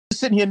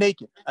sitting here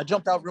naked. I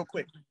jumped out real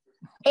quick.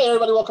 Hey,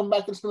 everybody, welcome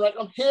back to the Spin Rack.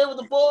 I'm here with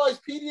the boys,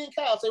 PD and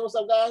Kyle. Say what's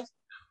up, guys.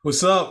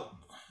 What's up?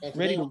 And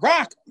Ready to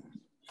rock.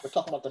 We're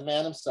talking about the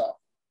man himself.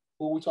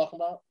 Who are we talking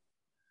about?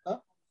 Huh?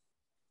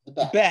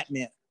 The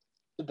Batman.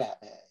 The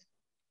Batman.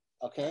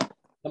 Okay.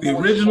 The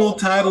original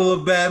title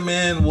of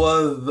Batman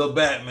was The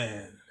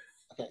Batman.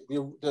 Okay.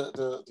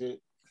 The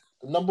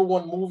number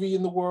one movie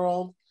in the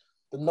world,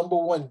 the number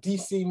one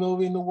DC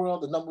movie in the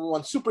world, the number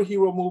one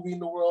superhero movie in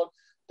the world.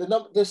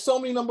 There's so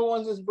many number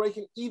ones that's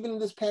breaking, even in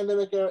this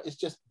pandemic era. It's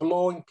just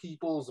blowing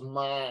people's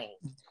minds.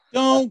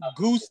 Don't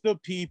goose the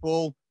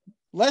people.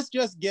 Let's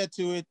just get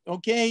to it,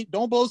 okay?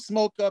 Don't blow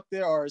smoke up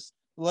their arse.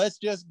 Let's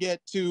just get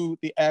to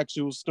the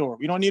actual story.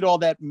 We don't need all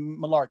that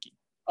malarkey.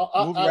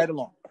 Move right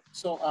along.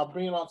 So I'll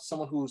bring it on to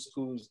someone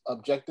who's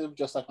objective,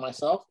 just like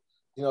myself.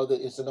 You know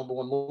that it's the number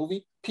one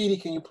movie. Petey,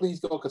 can you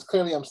please go? Because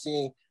clearly I'm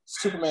seeing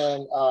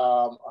Superman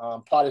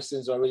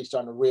partisans already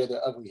starting to rear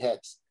their ugly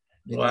heads.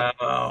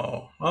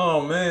 Wow.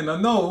 Oh man,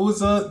 I know it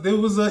was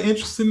an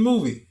interesting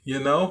movie, you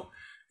know.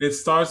 It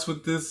starts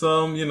with this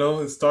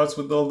it starts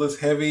with all this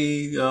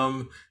heavy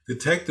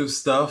detective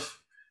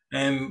stuff,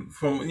 and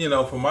from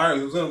our,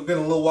 it's been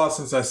a little while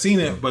since I've seen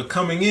it, but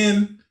coming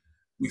in,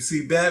 we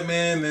see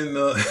Batman and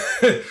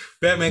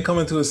Batman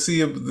coming to the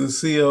sea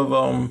of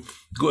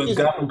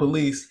Gotham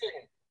Police.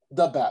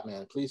 The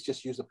Batman, please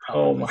just use a proper.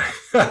 Oh my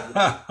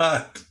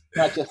God.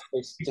 Not just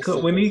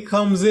when he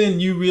comes in,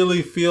 you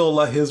really feel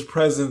like his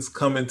presence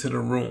come into the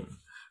room,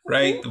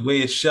 right? The way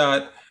it's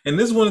shot. And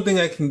this is one thing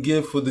I can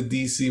give for the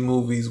DC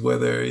movies,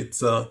 whether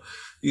it's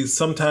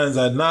sometimes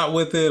I'm not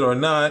with it or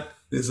not,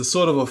 there's a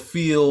sort of a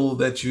feel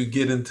that you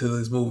get into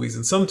these movies.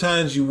 And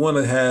sometimes you want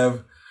to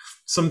have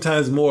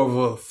sometimes more of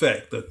an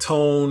effect, a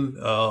tone,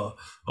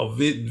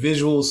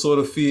 visual sort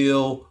of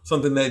feel,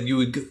 something that you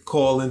would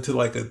call into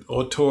like an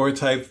auteur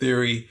type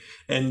theory.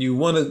 And you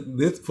want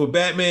to, for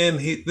Batman,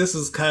 this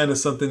is kind of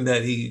something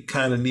that he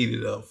kind of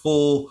needed, a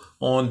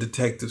full-on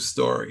detective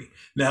story.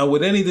 Now,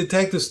 with any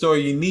detective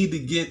story, you need to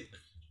get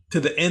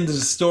to the end of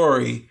the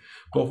story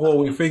before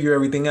we figure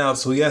everything out.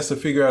 So he has to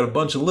figure out a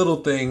bunch of little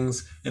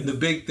things, and the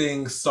big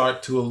things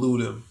start to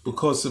elude him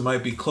because it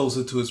might be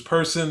closer to his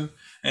person,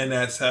 and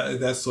that's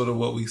sort of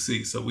what we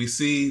see. So we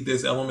see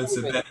there's elements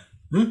of that.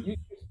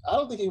 I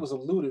don't think he was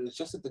eluded. It's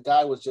just that the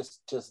guy was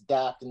just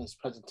daft in his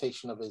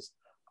presentation of his.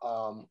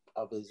 No,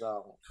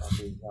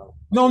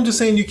 I'm just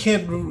saying you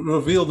can't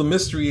reveal the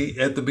mystery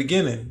at the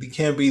beginning. You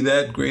can't be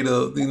that great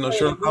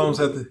Sherlock Holmes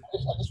had to.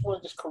 I just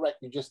want to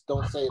correct you. Just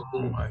don't say it.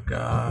 Oh my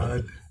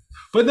God.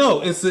 But no,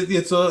 it's a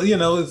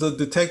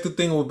detective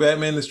thing where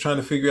Batman is trying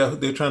to figure out,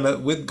 they're trying to,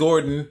 with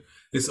Gordon,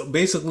 it's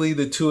basically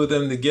the two of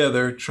them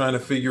together trying to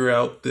figure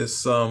out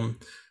this person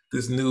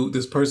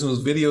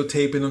who's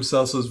videotaping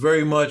himself. So it's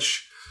very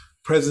much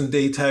present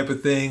day type of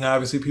thing.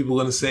 Obviously people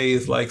are going to say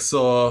it's like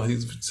Saw,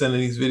 he's sending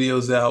these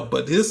videos out,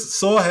 but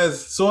Saw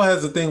has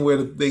a thing where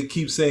they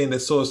keep saying that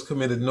Saw's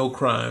committed no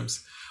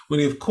crimes, when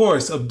he, of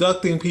course,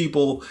 abducting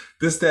people,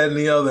 this, that, and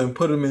the other, and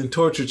put them in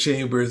torture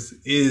chambers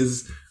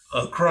is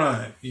a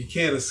crime. You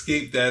can't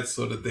escape that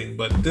sort of thing.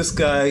 But this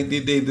guy,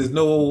 there's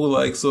no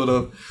like sort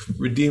of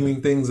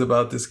redeeming things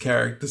about this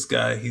character. This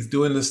guy, he's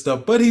doing this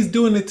stuff, but he's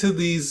doing it to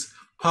these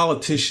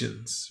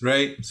politicians,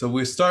 right? So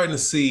we're starting to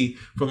see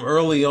from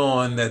early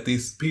on that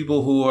these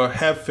people who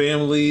have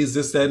families,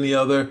 this, that, and the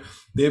other,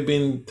 they've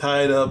been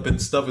tied up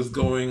and stuff is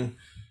going,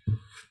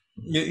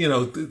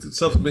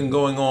 stuff's been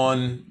going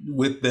on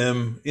with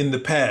them in the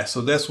past.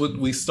 So that's what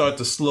we start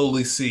to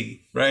slowly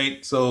see,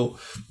 right? So,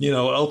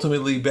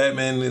 ultimately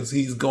Batman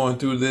he's going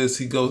through this,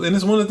 he goes, and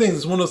it's one of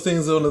those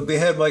things they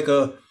had like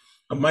a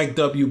Mike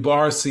W.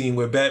 bar scene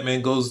where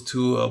Batman goes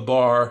to a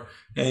bar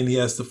and he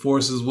has to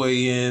force his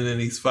way in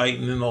and he's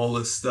fighting and all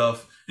this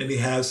stuff. And he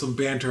has some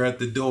banter at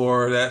the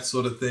door, that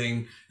sort of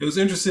thing. It was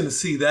interesting to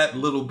see that a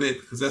little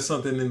bit because that's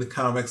something in the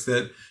comics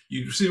that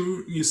you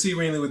see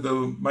mainly with the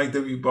Mike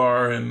W.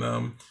 Barr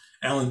and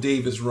Alan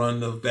Davis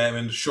run of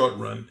Batman, the short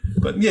run.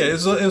 But yeah,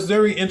 it was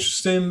very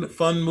interesting,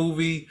 fun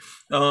movie.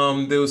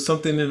 There was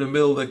something in the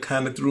middle that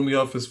kind of threw me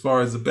off as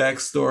far as the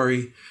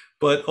backstory.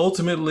 But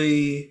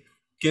ultimately,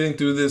 getting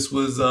through this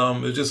was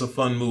just a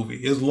fun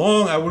movie. It was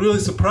long. I was really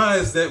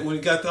surprised that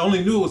when I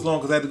only knew it was long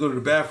because I had to go to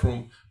the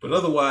bathroom. But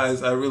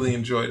otherwise, I really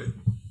enjoyed it.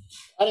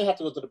 I didn't have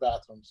to go to the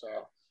bathroom, so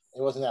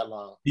it wasn't that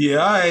long. Yeah,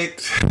 all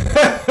right.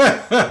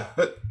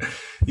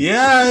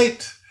 Yeah, all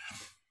right.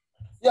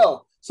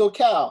 Yo, so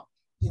Cal,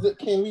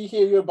 can we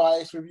hear your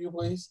bias review,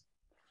 please?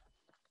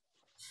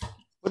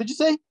 What did you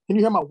say? Can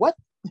you hear my what?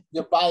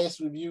 Your bias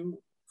review.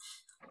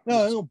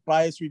 No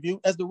bias review.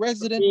 As the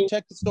resident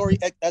detective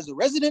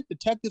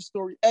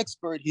story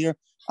expert here,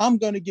 I'm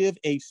going to give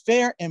a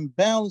fair and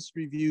balanced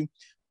review,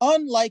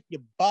 unlike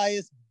your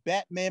biased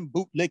Batman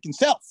bootlicking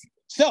self.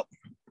 So,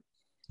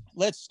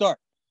 let's start.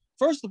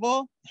 First of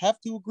all,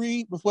 have to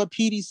agree with what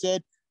Petey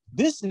said.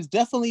 This is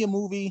definitely a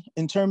movie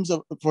in terms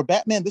of, for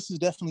Batman, this is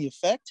definitely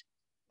effect,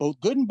 both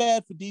good and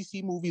bad for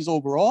DC movies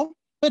overall.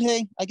 But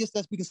hey, I guess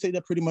we can say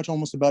that pretty much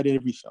almost about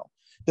every film.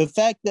 The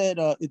fact that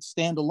it's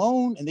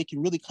standalone and they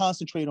can really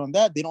concentrate on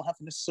that, they don't have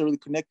to necessarily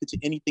connect it to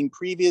anything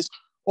previous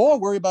or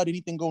worry about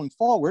anything going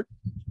forward.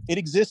 It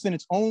exists in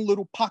its own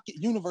little pocket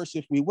universe,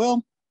 if we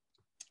will.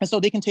 And so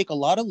they can take a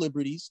lot of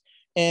liberties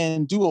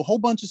and do a whole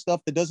bunch of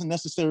stuff that doesn't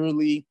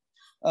necessarily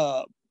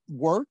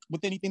work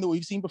with anything that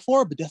we've seen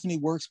before, but definitely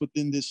works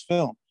within this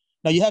film.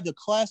 Now, you have the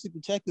classic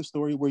detective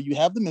story where you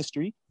have the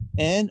mystery,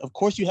 and of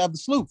course, you have the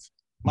sleuth.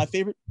 My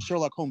favorite,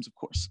 Sherlock Holmes, of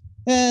course.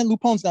 And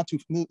Lupin's not too,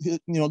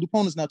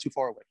 Lupin is not too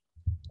far away.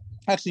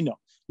 Actually, no.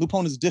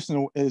 Lupin is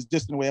distant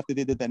away after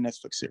they did that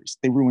Netflix series.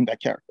 They ruined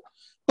that character.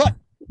 But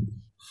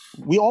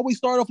we always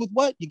start off with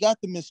what? You got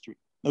the mystery,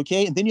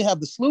 okay? And then you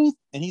have the sleuth,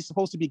 and he's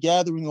supposed to be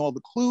gathering all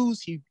the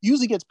clues. He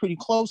usually gets pretty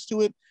close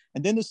to it,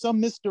 and then there's some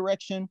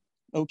misdirection,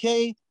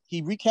 okay?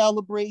 He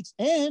recalibrates,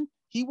 and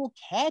he will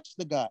catch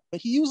the guy,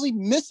 but he usually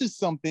misses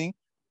something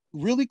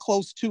really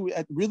close to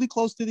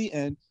the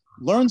end,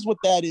 learns what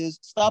that is,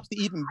 stops the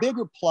even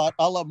bigger plot,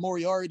 a la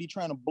Moriarty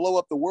trying to blow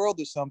up the world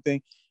or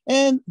something,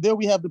 and there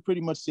we have the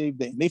pretty much saved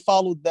day. They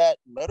followed that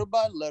letter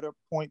by letter,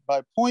 point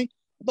by point.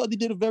 I thought they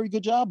did a very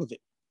good job of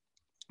it.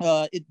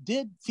 It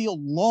did feel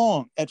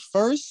long at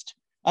first.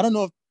 I don't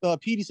know if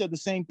Petey said the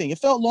same thing. It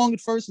felt long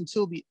at first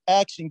until the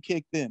action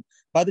kicked in.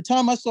 By the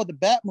time I saw the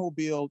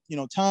Batmobile,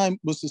 time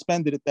was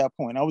suspended at that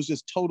point. I was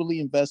just totally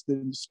invested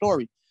in the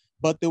story.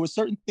 But there were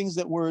certain things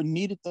that were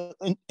needed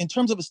in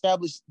terms of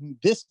establishing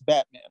this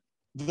Batman,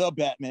 the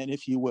Batman,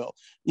 if you will.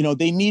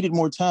 They needed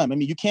more time. I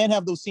mean, you can't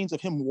have those scenes of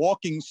him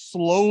walking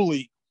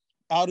slowly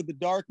out of the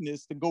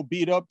darkness to go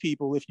beat up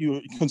people if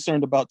you're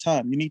concerned about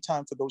time. You need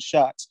time for those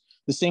shots.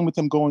 The same with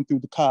him going through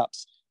the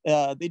cops.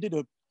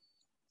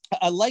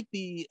 I like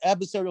the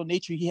adversarial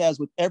nature he has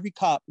with every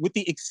cop, with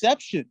the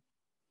exception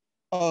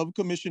of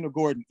Commissioner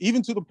Gordon,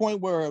 even to the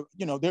point where,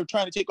 they're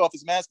trying to take off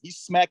his mask. He's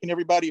smacking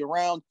everybody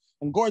around.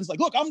 And Gordon's like,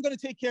 look, I'm going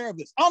to take care of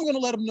this. I'm going to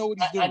let him know what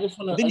he's doing. I just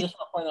want to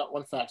point out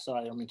one fact.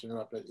 Sorry, I don't mean to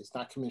interrupt, but it's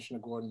not Commissioner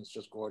Gordon. It's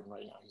just Gordon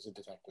right now. He's a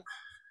detective.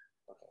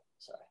 Okay,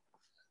 sorry.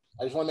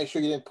 I just want to make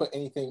sure you didn't put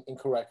anything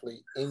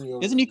incorrectly in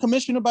your... Isn't he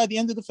commissioner by the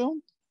end of the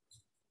film?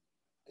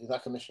 He's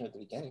not commissioner at the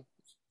beginning.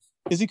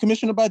 Is he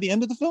commissioner by the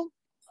end of the film?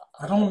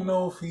 I don't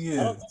know if he is.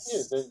 I don't think he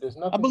is. There's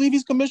nothing... I believe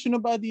he's commissioner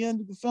by the end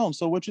of the film.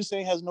 So what you're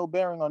saying has no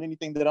bearing on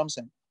anything that I'm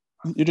saying.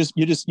 You're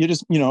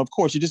just, of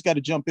course, you just got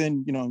to jump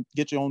in,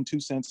 get your own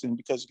 2 cents in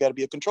because you got to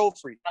be a control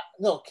freak.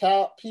 No,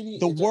 Cal, PD.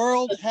 The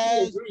world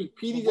has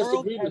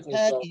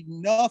had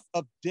enough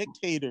of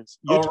dictators.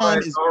 Your time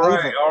is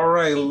over. All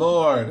right,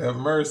 Lord, have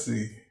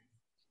mercy.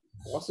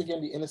 Once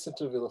again, the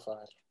innocent are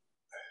vilified.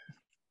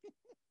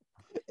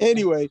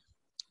 Anyway,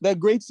 that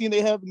great scene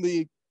they have in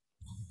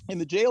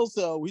the jail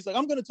cell, he's like,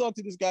 I'm going to talk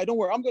to this guy. Don't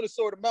worry, I'm going to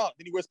sort him out.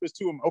 Then he whispers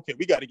to him, okay,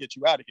 we got to get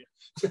you out of here.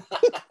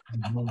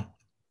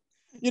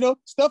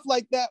 Stuff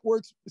like that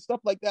works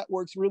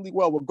really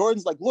well. Where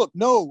Gordon's like, look,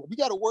 no, we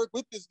got to work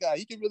with this guy.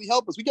 He can really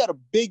help us. We got a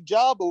big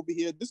job over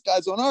here. This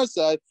guy's on our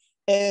side.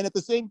 And at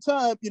the same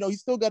time,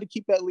 he's still got to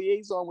keep that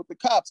liaison with the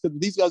cops because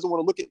these guys don't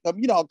want to look at them.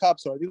 You know how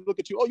cops are. They look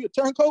at you, oh, you're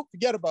a turncoat?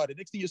 Forget about it.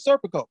 Next thing you're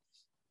Serpico.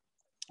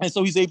 And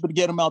so he's able to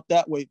get him out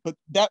that way. But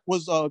that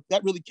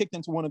really kicked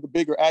into one of the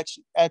bigger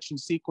action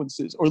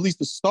sequences, or at least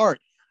the start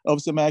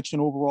of some action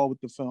overall with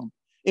the film.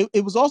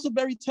 It was also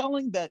very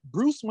telling that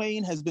Bruce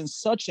Wayne has been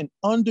such an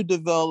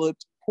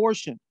underdeveloped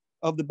portion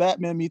of the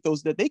Batman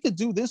mythos that they could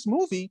do this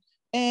movie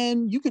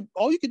and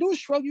all you could do is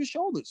shrug your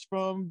shoulders.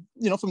 From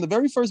the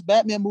very first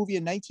Batman movie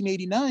in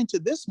 1989 to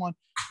this one,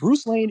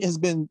 Bruce Wayne has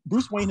been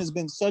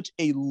such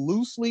a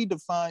loosely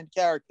defined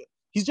character.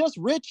 He's just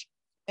rich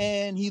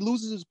and he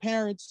loses his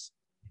parents,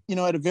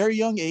 at a very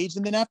young age.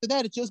 And then after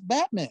that, it's just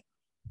Batman.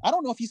 I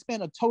don't know if he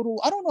spent a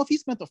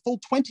full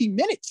 20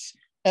 minutes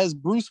as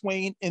Bruce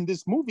Wayne in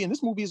this movie. And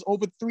this movie is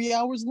over 3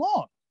 hours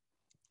long.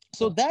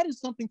 So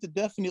that's something to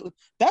definitely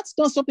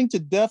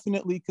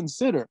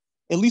consider,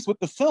 at least with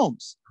the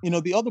films.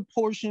 The other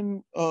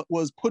portion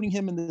was putting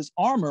him in this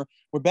armor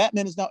where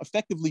Batman is now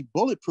effectively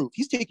bulletproof.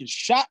 He's taking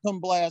shotgun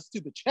blasts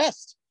to the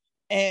chest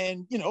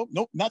and,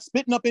 not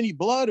spitting up any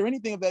blood or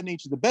anything of that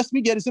nature. The best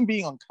we get is him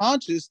being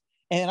unconscious.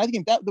 And I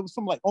think that was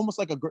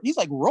he's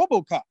like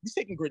RoboCop. He's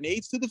taking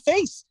grenades to the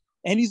face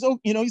and he's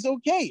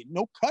okay.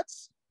 No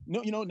cuts,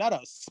 not a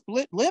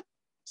split lip.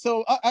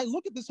 So I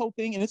look at this whole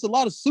thing and it's a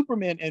lot of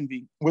Superman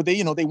envy where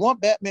they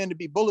want Batman to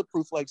be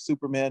bulletproof like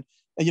Superman.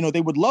 And, they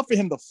would love for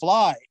him to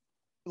fly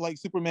like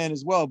Superman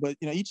as well. But,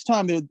 each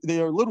time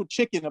they're a little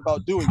chicken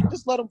about doing it.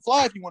 Just let him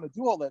fly if you want to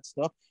do all that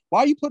stuff.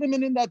 Why you put him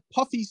in that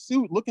puffy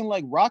suit looking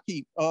like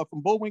Rocky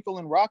from Bullwinkle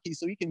and Rocky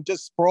so he can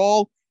just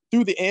sprawl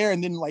through the air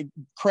and then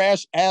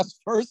crash ass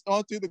first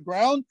onto the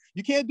ground?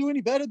 You can't do any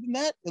better than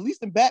that. At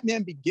least in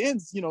Batman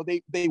Begins,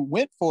 they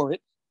went for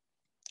it.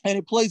 And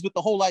it plays with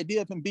the whole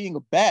idea of him being a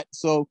bat.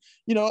 So,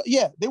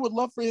 they would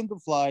love for him to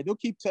fly. They'll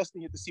keep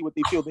testing it to see what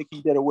they feel they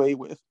can get away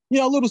with.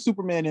 A little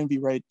Superman envy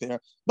right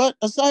there. But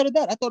aside of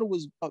that, I thought it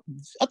was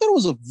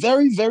a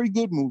very, very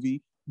good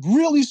movie.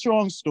 Really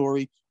strong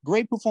story.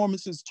 Great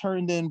performances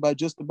turned in by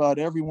just about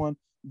everyone.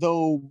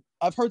 Though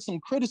I've heard some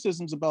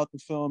criticisms about the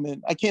film,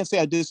 and I can't say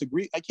I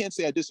disagree. I can't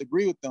say I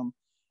disagree with them.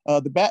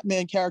 The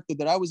Batman character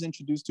that I was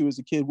introduced to as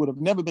a kid would have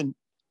never been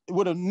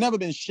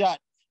shot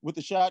with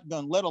a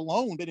shotgun, let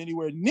alone been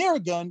anywhere near a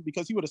gun,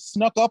 because he would have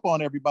snuck up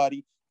on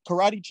everybody,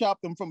 karate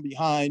chopped them from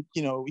behind.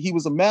 You know, he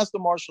was a master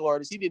martial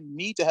artist. He didn't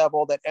need to have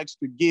all that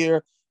extra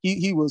gear.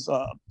 He was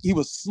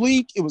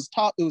sleek. It was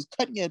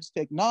cutting edge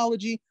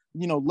technology.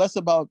 You know, less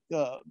about.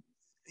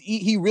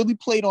 He really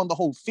played on the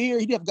whole fear.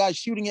 He'd have guys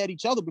shooting at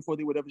each other before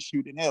they would ever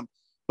shoot at him.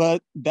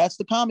 But that's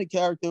the comic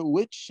character,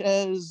 which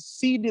has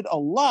ceded a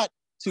lot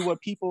to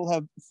what people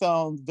have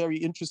found very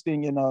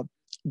interesting and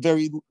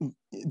very,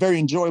 very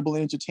enjoyable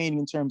and entertaining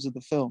in terms of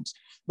the films.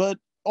 But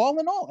all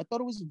in all, I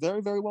thought it was a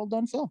very, very well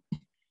done film.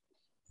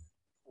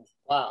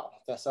 Wow,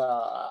 that's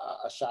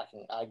a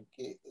shocking.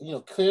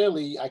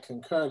 Clearly I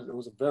concur that it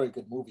was a very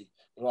good movie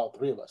with all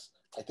three of us.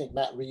 I think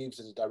Matt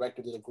Reeves as a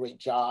director did a great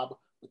job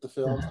with the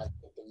film. I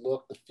think the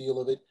look, the feel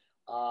of it.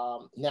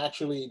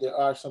 Naturally, there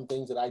are some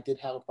things that I did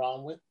have a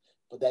problem with,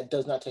 but that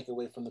does not take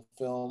away from the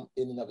film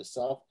in and of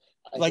itself.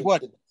 Like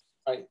what?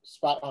 All right,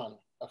 spot on.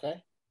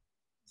 Okay.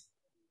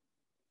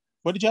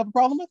 What did you have a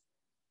problem with?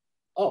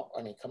 Oh,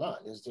 I mean, come on.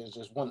 There's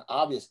just one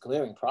obvious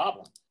glaring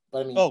problem.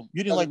 But I mean,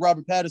 you didn't like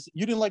Robert Pattinson.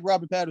 You didn't like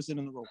Robert Pattinson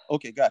in the role.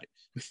 Okay, got it.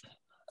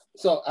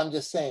 So I'm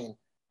just saying,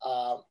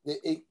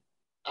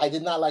 I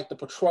did not like the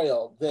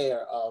portrayal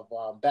there of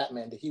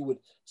Batman, that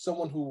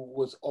someone who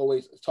was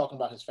always talking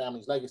about his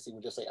family's legacy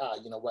would just say,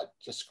 you know what,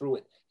 just screw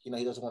it. You know,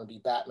 he doesn't want to be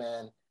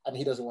Batman. I mean,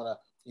 he doesn't want to,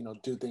 you know,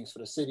 do things for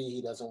the city.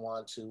 He doesn't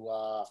want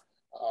to,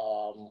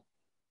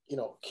 you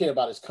know, care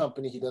about his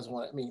company. He doesn't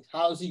want to, I mean,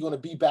 how is he going to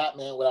be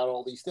Batman without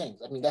all these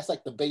things? I mean, that's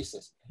like the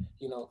basis,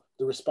 you know,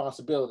 the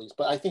responsibilities.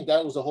 But I think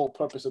that was the whole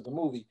purpose of the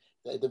movie.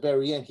 At the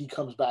very end, he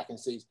comes back and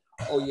says,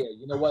 oh yeah,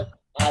 you know what?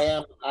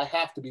 I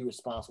have to be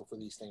responsible for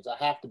these things. I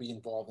have to be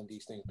involved in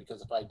these things,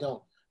 because if I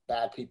don't,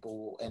 bad people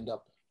will end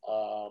up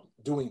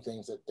doing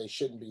things that they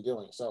shouldn't be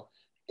doing. So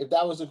if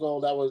that was the goal,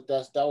 that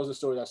was the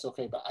story, that's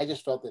okay. But I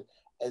just felt that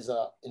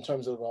in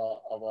terms of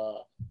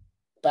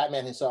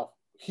Batman himself,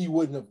 he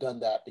wouldn't have done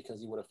that because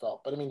he would have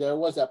felt. But I mean, there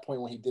was that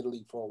point when he did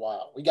leave for a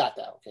while. We got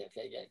that. Okay.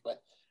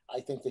 But I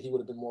think that he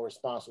would have been more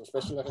responsible,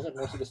 especially, like I said,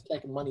 most of this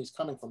tech and money is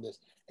coming from this.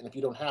 And if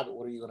you don't have it,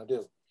 what are you going to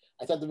do?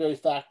 I thought the very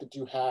fact that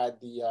you had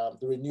the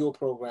renewal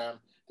program,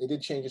 they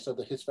did change it so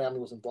that his family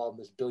was involved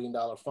in this $1 billion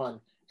fund.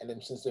 And then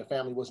since their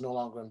family was no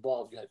longer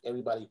involved, you had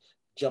everybody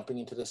jumping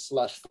into this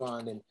slush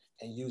fund and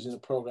using the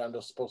program that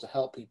was supposed to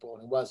help people,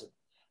 and it wasn't.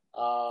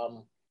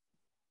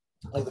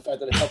 Like the fact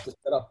that it helped to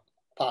set up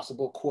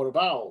possible court of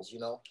owls, you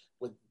know,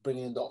 with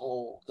bringing in the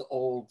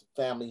old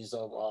families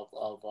of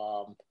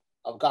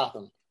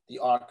Gotham, the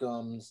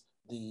Arkhams,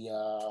 the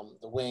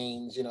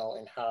Waynes, you know,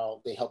 and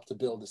how they helped to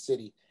build the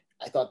city.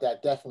 I thought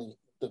that definitely,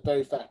 the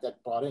very fact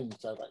that brought in,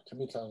 sounds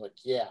like,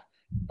 yeah,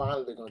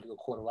 finally they're going to do a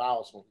Court of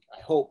Owls movie.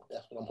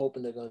 That's what I'm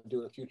hoping they're going to do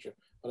in the future.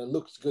 But it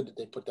looks good that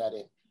they put that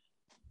in.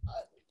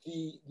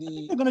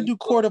 They're going to do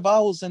Court of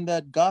Owls in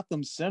that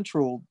Gotham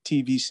Central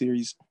TV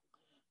series.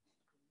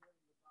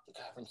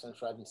 Gotham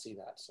Central, I didn't see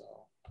that, so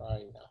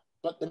probably not.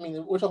 But I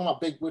mean, we're talking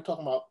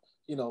about,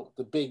 you know,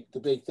 the big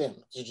thing,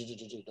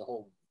 the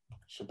whole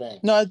shebang.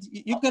 No,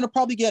 you're going to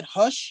probably get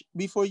Hush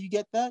before you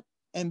get that.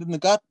 And then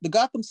the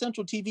Gotham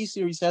Central TV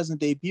series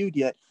hasn't debuted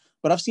yet,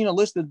 but I've seen a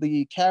list of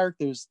the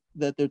characters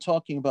that they're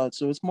talking about.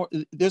 So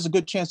there's a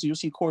good chance that you'll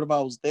see Court of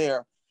Owls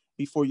there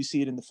before you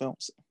see it in the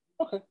films.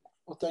 Okay.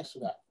 Well, thanks for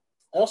that.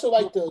 I also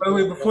like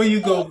before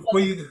you go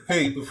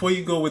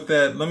with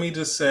that, let me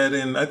just add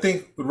in, I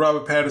think with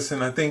Robert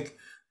Pattinson, I think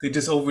they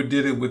just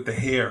overdid it with the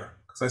hair.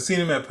 Because I've seen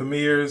him at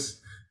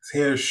premieres, his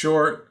hair is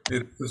short,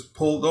 it was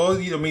pulled all,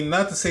 I mean,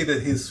 not to say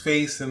that his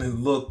face and his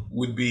look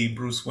would be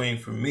Bruce Wayne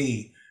for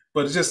me,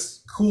 but it's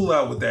just cool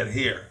out with that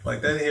hair.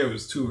 Like, that hair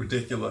was too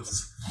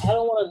ridiculous. I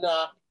don't want to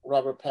knock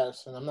Robert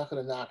Pattinson. I'm not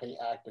going to knock any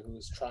actor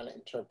who's trying to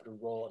interpret a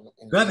role.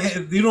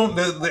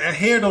 The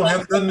hair don't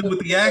have nothing to do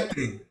with the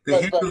acting.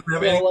 The hair doesn't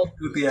have anything to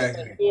do with the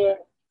acting. The hair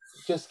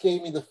just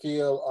gave me the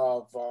feel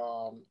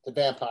of the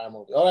vampire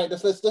movie. All right,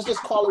 let's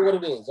just call it what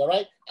it is. All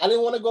right, I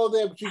didn't want to go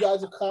there, but you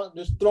guys are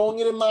just throwing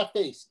it in my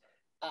face.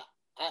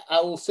 I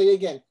will say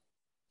again,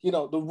 you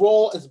know, the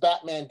role as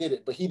Batman did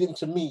it, but he didn't.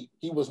 To me,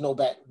 he was no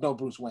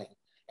Bruce Wayne.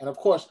 And of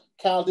course,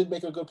 Cal did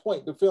make a good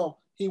point. The film,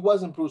 he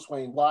wasn't Bruce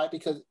Wayne. Why?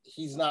 Because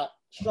he's not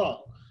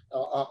strong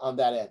on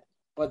that end.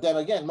 But then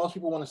again, most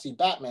people want to see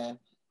Batman,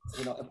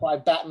 you know, and why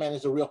Batman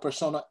is a real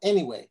persona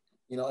anyway.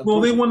 You know, well,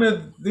 they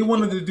wanted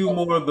to do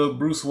more of the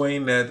Bruce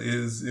Wayne that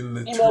is in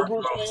the turn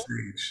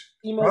stage.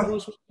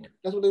 Bruce Wayne.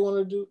 That's what they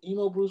wanted to do.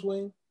 Emo Bruce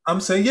Wayne. I'm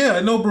saying, yeah,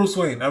 I know Bruce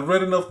Wayne. I've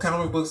read enough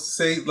comic books to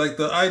say, like,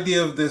 the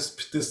idea of this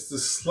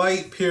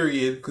slight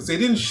period, because they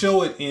didn't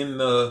show it in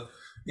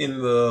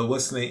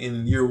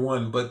year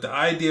one, but the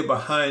idea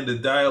behind the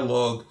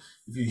dialogue,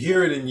 if you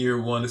hear it in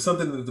year one, it's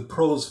something that the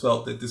pros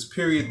felt that this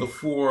period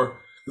before,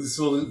 this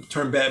will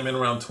turn Batman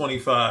around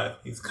 25.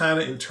 He's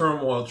kind of in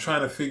turmoil,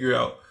 trying to figure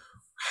out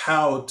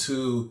how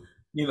to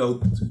you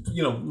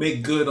know,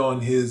 make good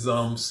on his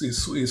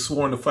he's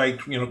sworn to fight,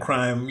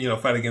 crime,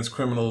 fight against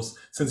criminals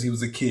since he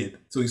was a kid.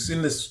 So he's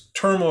in this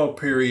turmoil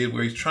period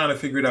where he's trying to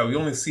figure it out. We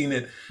only seen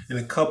it in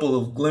a couple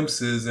of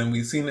glimpses, and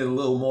we've seen it a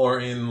little more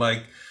in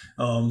like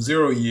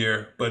Zero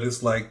Year. But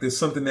it's like there's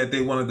something that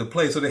they wanted to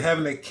play, so they're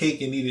having that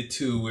cake and eat it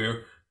too,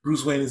 where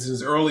Bruce Wayne is in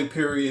his early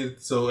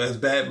period. So as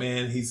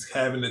Batman, he's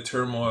having the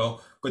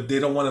turmoil, but they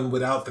don't want him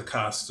without the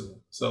costume.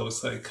 So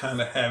it's like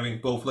kind of having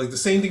both, like the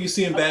same thing you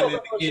see in Batman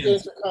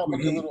Begins. A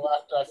little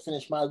after I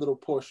finish my little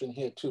portion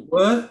here too.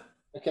 What?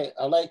 Okay,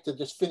 I like to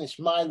just finish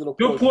my little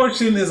portion. Your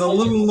portion is a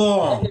little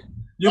long.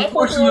 Your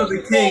portion of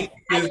the cake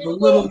is a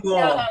little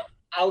long.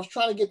 I was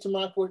trying to get to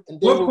my portion.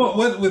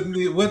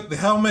 What?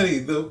 How many?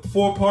 The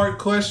 4-part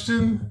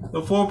question?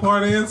 The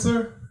 4-part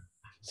answer?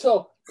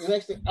 So the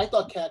next thing, I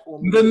thought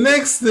Catwoman. The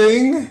next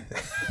thing.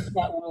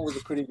 Catwoman was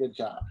a pretty good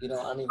job.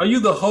 I mean. Are you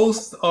the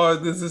host or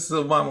is this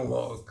a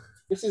monologue?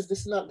 This is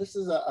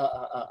a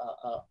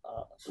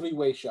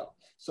 3-way show.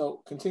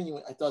 So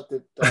continuing, I thought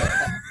that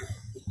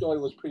the story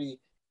was pretty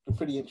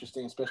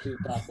interesting, especially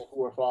about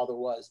who her father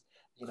was,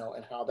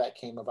 and how that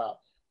came about.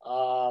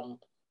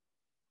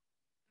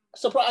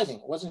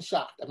 Surprising, wasn't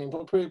shocked. I mean,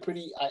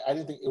 pretty. I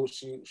didn't think it was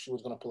she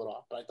was going to pull it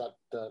off, but I thought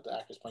the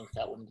actress playing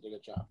Catwoman did a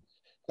good job.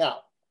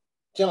 Now,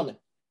 gentlemen,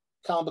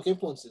 comic book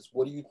influences.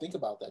 What do you think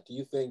about that? Do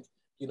you think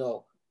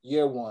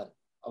Year One,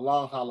 A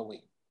Long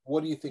Halloween?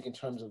 What do you think in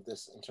terms of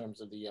this? In terms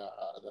of the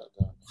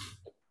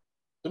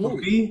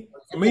movie?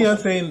 For me, I'm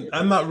saying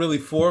I'm not really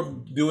for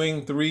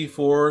doing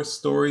 3-4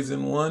 stories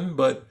in one,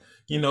 but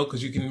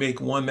because you can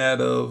make one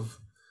out of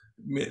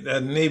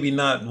maybe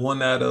not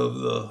one out of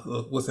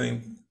the what's the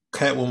name,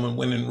 Catwoman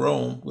when in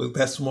Rome.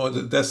 That's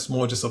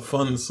more just a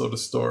fun sort of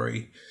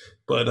story.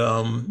 But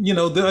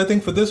I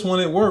think for this one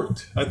it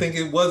worked. I think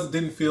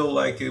didn't feel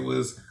like it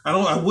was.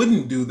 I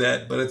wouldn't do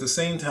that, but at the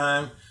same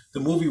time, the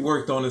movie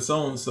worked on its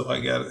own, so I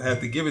had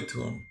to give it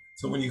to him.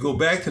 So when you go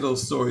back to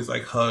those stories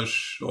like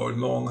Hush or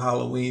Long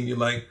Halloween, you're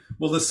like,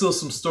 well, there's still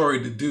some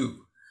story to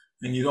do.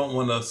 And you don't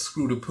want to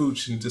screw the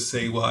pooch and just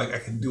say, well, I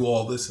can do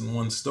all this in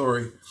one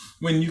story.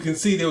 When you can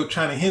see they were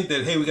trying to hint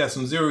that, hey, we got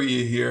some Zero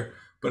Year here,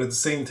 but at the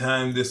same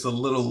time, there's a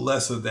little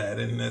less of that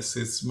in this.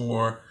 It's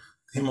more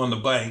him on the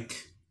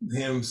bike,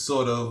 him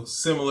sort of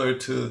similar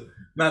to,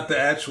 not the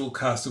actual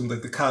costume,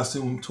 like the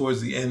costume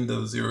towards the end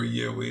of Zero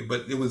Year,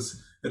 but it was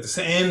at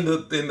the end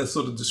of in the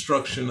sort of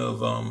destruction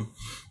of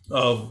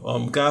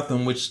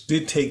Gotham, which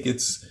did take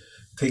its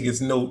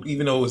note,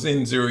 even though it was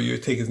in Zero Year,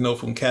 take its note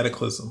from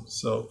Cataclysm.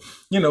 So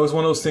it's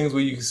one of those things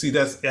where you can see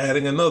that's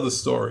adding another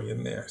story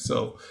in there.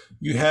 So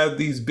you have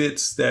these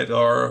bits that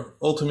are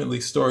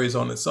ultimately stories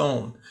on its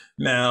own.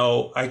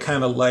 Now I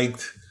didn't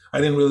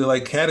really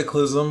like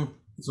Cataclysm,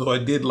 so I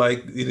did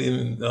like it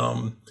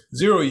in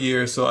Zero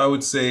Year. So I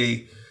would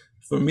say,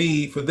 for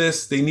me, for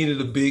this, they needed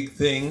a big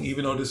thing,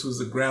 even though this was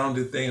a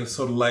grounded thing. It's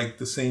sort of like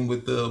the same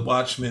with the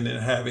Watchmen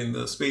and having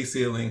the space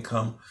alien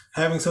come.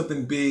 Having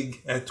something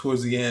big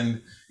towards the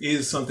end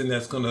is something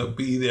that's going to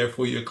be there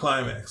for your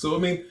climax. So, I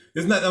mean,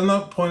 I'm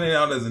not pointing it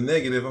out as a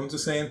negative. I'm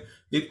just saying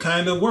it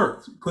kind of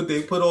worked.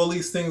 They put all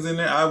these things in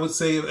there. I would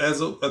say as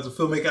a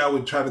filmmaker, I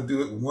would try to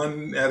do it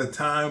one at a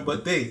time,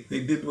 but they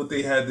did what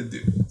they had to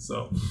do.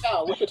 So,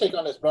 what's your take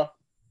on this, bro?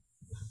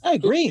 I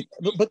agree,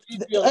 but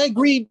I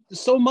agree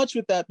so much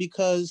with that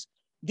because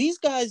these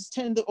guys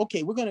tend to,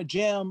 okay, we're going to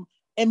jam.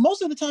 And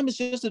most of the time it's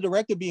just the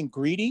director being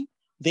greedy.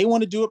 They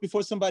want to do it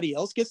before somebody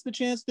else gets the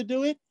chance to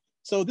do it.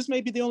 So this may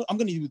be the only, I'm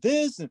going to do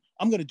this and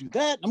I'm going to do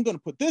that. I'm going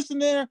to put this in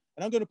there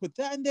and I'm going to put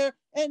that in there.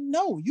 And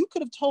no, you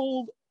could have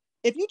told,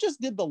 if you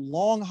just did the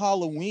Long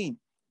Halloween,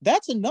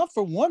 that's enough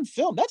for one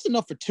film. That's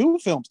enough for 2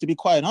 films, to be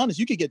quite honest.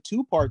 You could get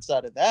 2 parts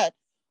out of that.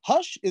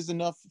 Hush is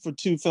enough for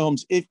 2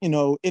 films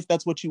if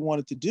that's what you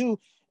wanted to do.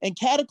 And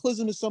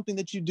Cataclysm is something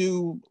that you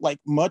do like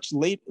much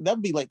late. That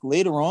would be like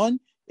later on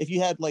if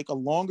you had like a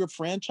longer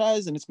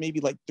franchise and it's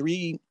maybe like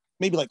 3,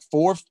 maybe like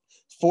fourth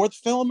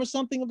film or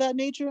something of that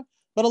nature.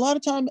 But a lot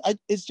of time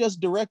it's just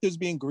directors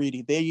being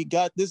greedy. They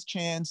got this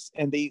chance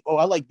and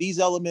I like these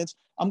elements.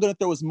 I'm going to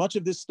throw as much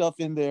of this stuff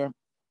in there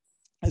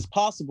as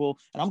possible.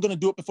 And I'm going to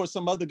do it before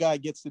some other guy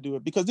gets to do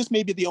it, because this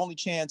may be the only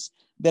chance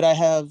that I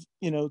have,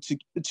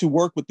 to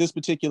work with this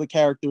particular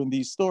character in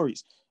these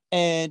stories.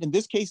 And in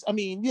this case, I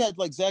mean, you had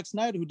like Zack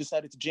Snyder, who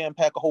decided to jam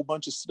pack a whole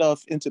bunch of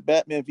stuff into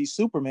Batman v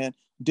Superman.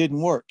 Didn't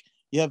work.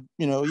 You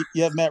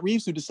have Matt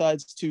Reeves, who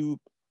decides to,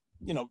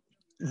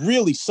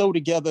 really sew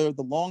together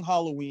the Long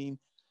Halloween,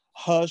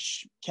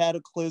 Hush,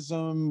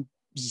 Cataclysm,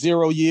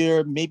 Zero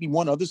Year, maybe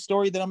one other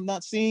story that I'm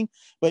not seeing,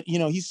 but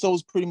he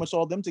sews pretty much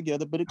all them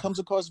together, but it comes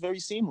across very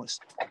seamless.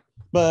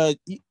 But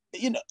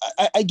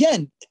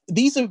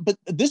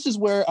this is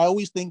where I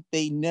always think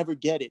they never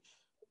get it.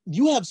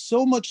 You have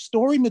so much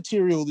story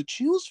material to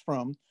choose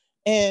from.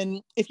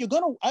 And if you're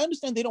I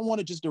understand they don't want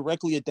to just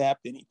directly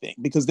adapt anything,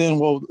 because then,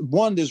 well,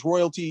 1, there's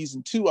royalties,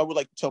 and 2, I would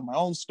like to tell my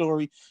own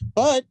story.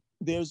 But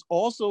there's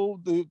also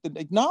the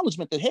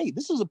acknowledgement that, hey,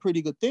 this is a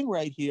pretty good thing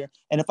right here.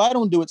 And if I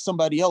don't do it,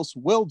 somebody else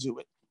will do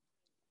it.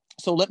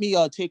 So let me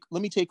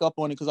take up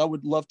on it because I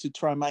would love to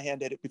try my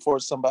hand at it before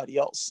somebody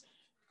else.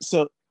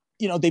 So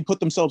they put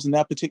themselves in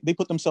that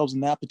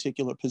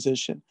particular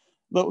position.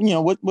 But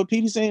what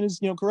Petey's saying is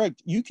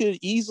correct. You could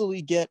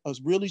easily get a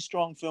really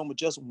strong film with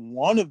just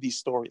one of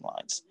these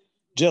storylines,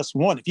 just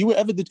one.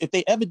 If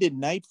they ever did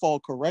Nightfall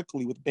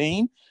correctly with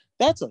Bane,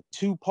 that's a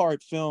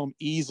 2-part film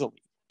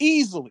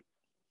easily.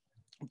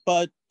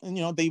 But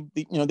they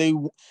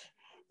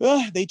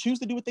choose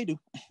to do what they do.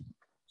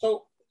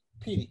 So,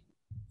 Petey,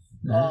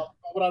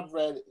 what I've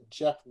read,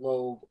 Jeff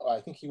Loeb, I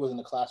think he was in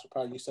the class.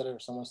 Probably you said it or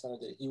someone said it,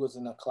 that he was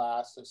in a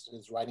class.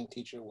 His writing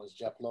teacher was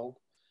Jeff Loeb.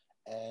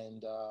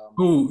 And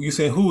who you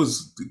say who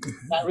was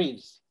Matt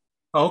Reeves?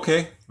 Oh,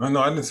 okay, I know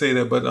I didn't say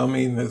that, but I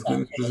mean, is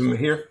in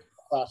here.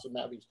 Class with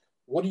Matt Reeves.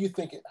 What do you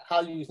think?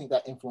 How do you think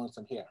that influenced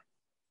him here?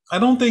 I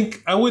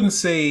wouldn't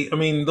say. I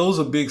mean, those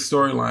are big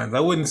storylines. I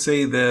wouldn't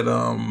say that.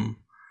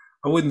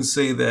 I wouldn't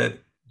say that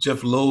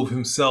Jeff Loeb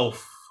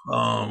himself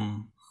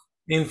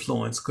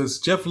influenced, because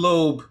Jeff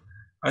Loeb,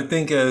 I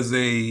think, as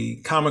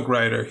a comic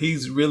writer,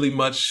 he's really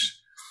much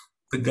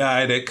the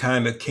guy that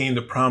kind of came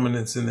to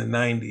prominence in the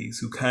 90s,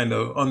 who kind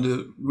of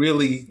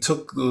really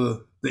took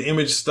the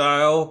image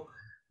style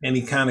and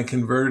he kind of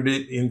converted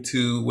it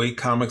into the way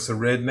comics are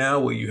read now,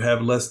 where you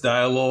have less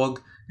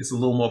dialogue. It's a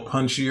little more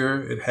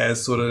punchier. It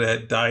has sort of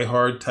that Die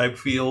Hard type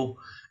feel.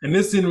 And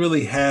this didn't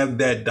really have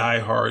that Die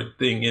Hard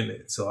thing in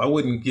it. So I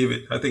wouldn't give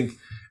it. I think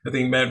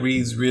Matt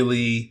Reeves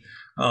really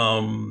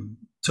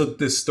took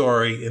this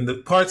story, and the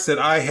parts that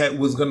I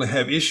was going to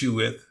have issue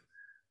with,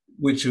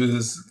 which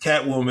was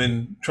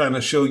Catwoman, trying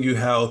to show you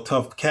how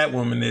tough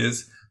Catwoman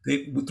is.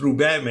 Through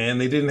Batman,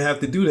 they didn't have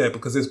to do that,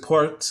 because there's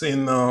parts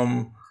in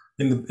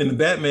the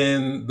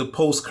Batman, the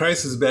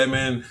post-crisis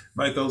Batman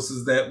mythos,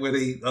 is that where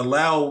they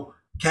allow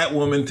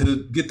Catwoman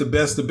to get the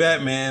best of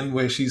Batman,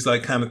 where she's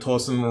like kind of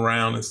tossing him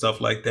around and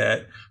stuff like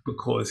that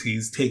because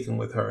he's taken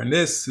with her. And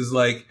this is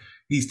like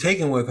he's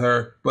taken with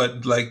her,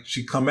 but like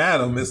she come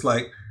at him, it's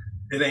like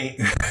it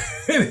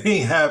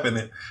ain't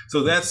happening.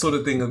 So that sort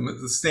of thing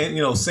of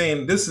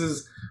saying this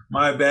is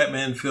my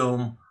Batman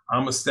film,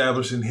 I'm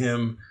establishing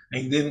him,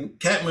 and then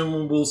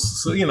Catwoman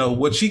will,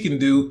 what she can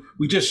do.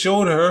 We just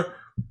showed her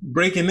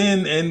breaking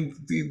in and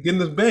getting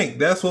the bank.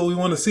 That's what we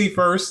want to see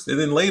first, and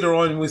then later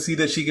on we see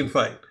that she can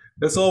fight.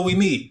 That's all we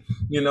need.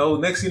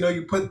 Next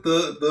you put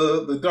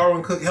the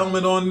Darwin Cook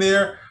helmet on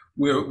there.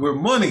 We're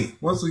money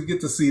once we get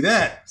to see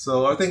that.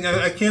 So I think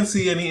I can't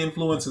see any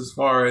influence as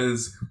far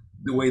as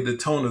the way the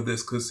tone of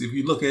this, because if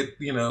you look at,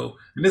 and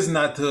this is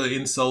not to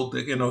insult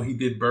that, he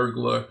did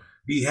Burglar.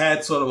 He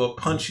had sort of a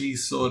punchy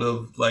sort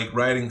of like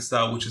writing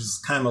style, which is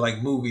kind of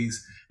like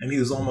movies, and he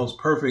was almost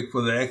perfect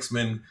for the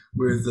X-Men,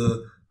 whereas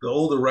the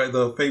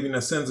Fabian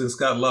Ascens and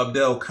Scott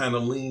Lobdell kind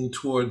of leaned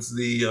towards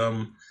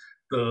the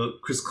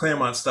Chris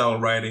Claremont style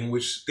writing,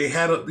 which they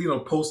had,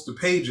 poster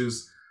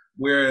pages,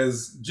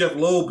 whereas Jeff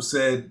Loeb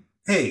said,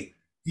 hey,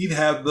 he'd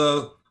have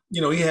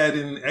he had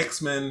in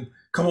X-Men,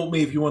 Come With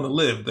Me If You Want to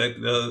Live, that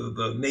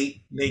the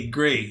Nate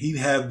Gray, he'd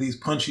have these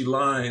punchy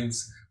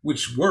lines,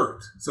 which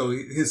worked. So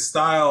his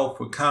style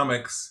for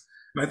comics,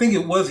 and I think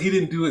he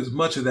didn't do as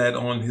much of that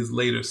on his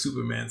later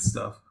Superman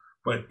stuff,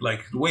 but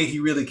like the way he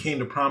really came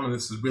to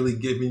prominence is really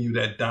giving you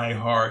that Die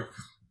Hard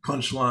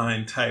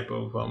punchline type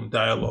of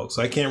dialogue.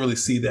 So I can't really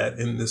see that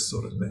in this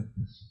sort of thing.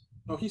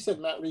 No, he said,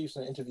 Matt Reeves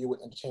in an interview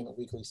with Entertainment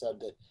Weekly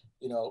said that,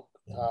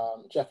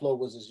 Jeff Loeb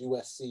was his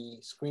USC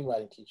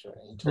screenwriting teacher,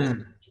 and he told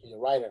him to be a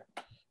writer,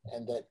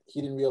 and that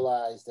he didn't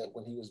realize that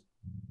when he was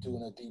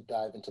doing a deep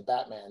dive into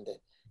Batman, that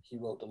he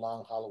wrote The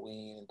Long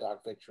Halloween and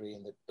Dark Victory,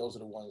 and that those are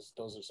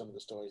some of the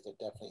stories that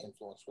definitely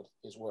influenced with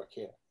his work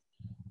here.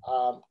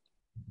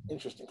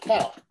 Interesting.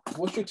 Cal,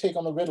 what's your take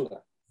on the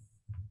Riddler?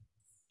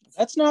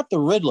 That's not the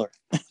Riddler.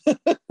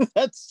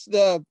 That's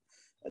I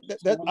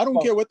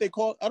don't care what they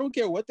call. I don't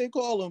care what they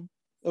call him.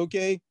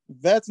 Okay,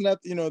 that's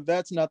not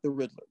the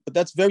Riddler. But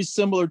that's very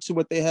similar to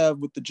what they have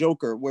with the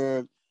Joker,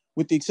 where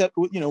when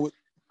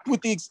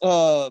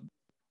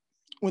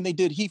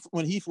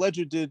Heath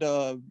Ledger did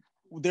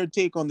their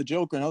take on the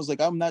Joker, and I was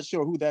like, I'm not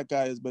sure who that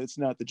guy is, but it's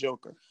not the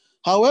Joker.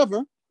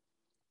 However,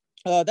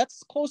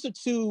 that's closer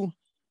to.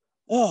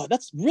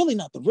 That's really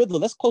not the Riddler.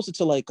 That's closer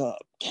to like a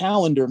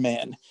Calendar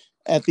Man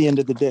at the end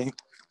of the day.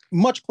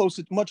 Much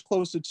closer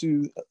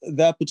to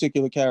that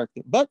particular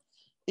character. But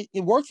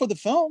it worked for the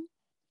film.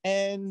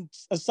 And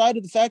aside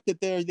of the fact that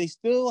they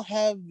still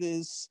have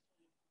this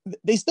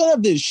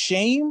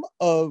shame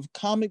of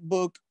comic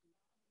book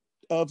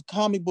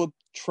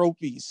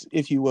trophies,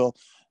 if you will.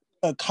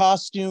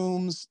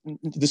 Costumes,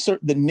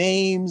 the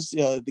names,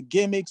 the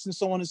gimmicks, and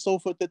so on and so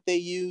forth that they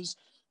use.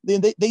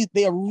 Then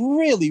they are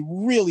really,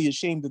 really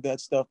ashamed of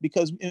that stuff,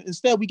 because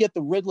instead we get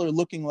the Riddler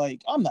looking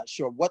like, I'm not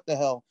sure what the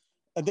hell,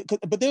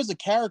 but there's a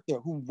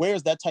character who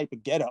wears that type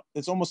of getup.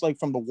 It's almost like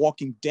from The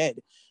Walking Dead,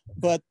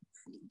 but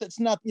that's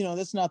not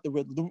the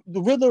Riddler.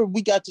 The Riddler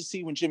we got to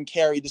see when Jim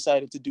Carrey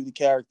decided to do the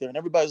character, and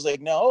everybody's like,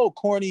 no,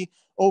 corny,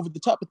 over the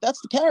top, but that's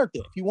the character.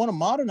 If you want to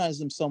modernize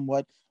them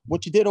somewhat,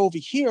 what you did over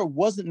here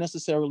wasn't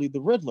necessarily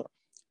the Riddler.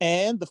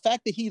 And the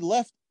fact that he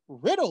left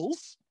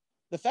riddles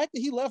The fact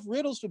that he left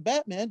riddles for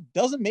Batman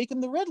doesn't make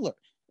him the Riddler.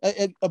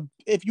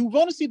 If you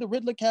want to see the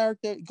Riddler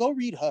character, go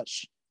read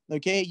Hush.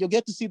 Okay, you'll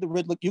get to see the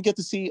Riddler. You get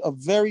to see a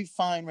very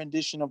fine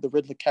rendition of the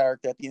Riddler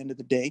character at the end of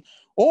the day.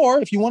 Or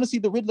if you want to see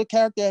the Riddler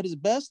character at his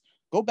best,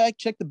 go back,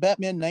 check the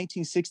Batman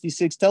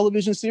 1966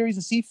 television series,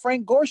 and see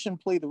Frank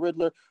Gorshin play the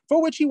Riddler,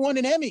 for which he won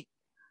an Emmy.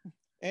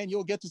 And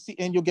you'll get to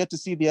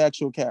see the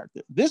actual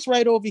character. This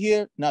right over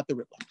here, not the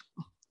Riddler.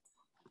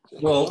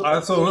 Well, I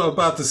was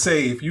about to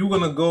say, if you're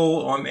gonna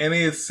go on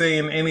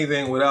saying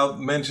anything without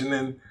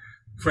mentioning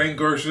Frank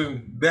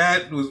Gorshin,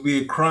 that would be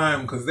a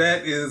crime, because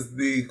that is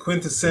the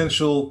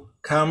quintessential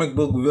comic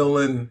book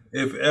villain,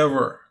 if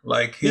ever.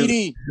 Like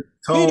Petey,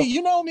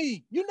 you know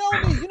me. You know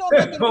I'm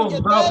not gonna forget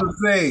about to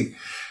say,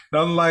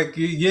 unlike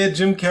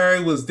Jim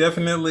Carrey was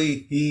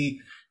definitely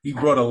he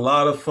brought a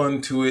lot of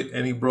fun to it,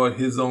 and he brought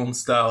his own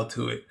style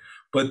to it.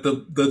 But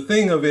the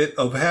thing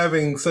of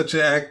having such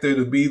an actor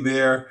to be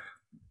there,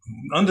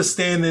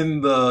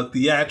 understanding the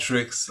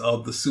theatrics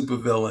of the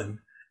supervillain,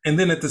 and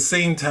then at the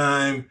same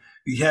time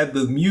he had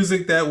the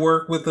music that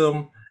worked with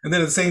him, and then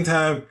at the same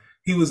time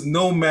he was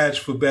no match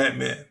for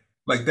Batman.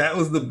 Like, that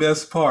was the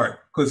best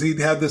part, because he'd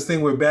have this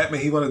thing where Batman,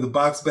 he wanted to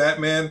box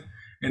Batman,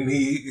 and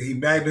he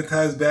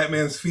magnetized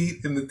Batman's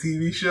feet in the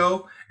TV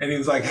show, and he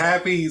was like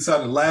happy, he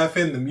started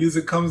laughing, the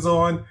music comes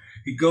on,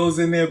 he goes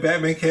in there,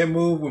 Batman can't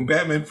move. When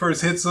Batman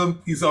first hits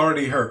him, he's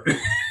already hurt.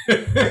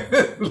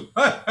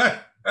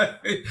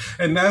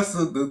 And that's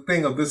the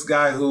thing of this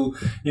guy who,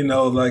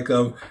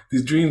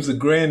 these dreams of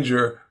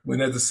grandeur, when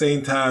at the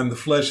same time the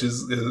flesh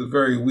is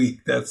very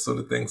weak, that sort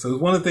of thing. So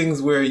it's one of the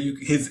things where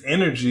his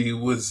energy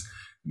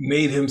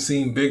made him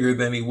seem bigger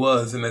than he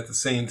was, and at the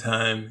same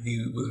time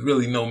he was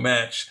really no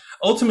match.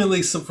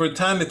 Ultimately, so for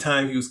time to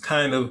time, he was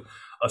kind of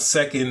a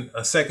second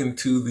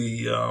to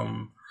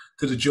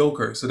the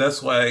Joker. So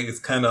that's why it's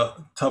kind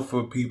of tough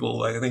for people.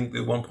 Like, I think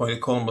at one point they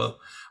call him a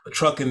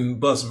truck and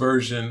bus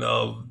version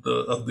of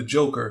the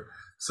Joker.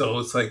 So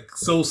it's like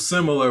so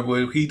similar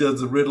where he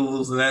does the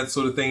riddles and that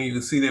sort of thing. You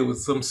can see there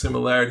was some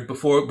similarity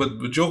before, but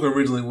the Joker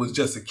originally was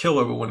just a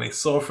killer. But when they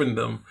softened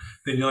him,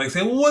 then you're like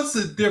saying, well, what's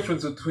the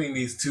difference between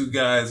these two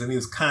guys? And he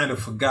was kind of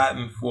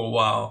forgotten for a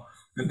while.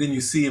 And then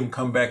you see him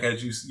come back,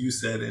 as you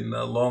said, in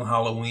Long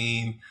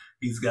Halloween.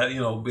 He's got,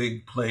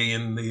 big play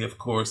in of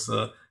course,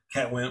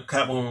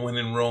 Catwoman went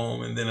in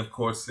Rome, and then of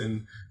course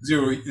in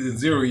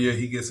Zero Year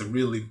he gets a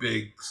really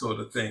big sort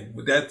of thing.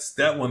 But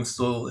that one's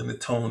still in the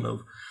tone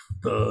of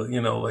the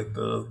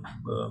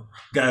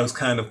guy who's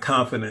kind of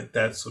confident,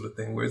 that sort of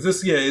thing. Whereas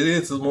this, it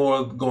is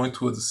more going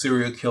towards a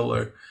serial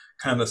killer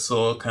kind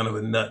of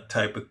a nut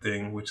type of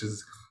thing, which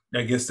is,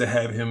 I guess, to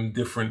have him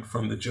different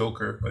from the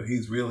Joker, but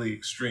he's really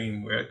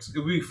extreme. Where it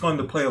would be fun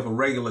to play off a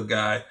regular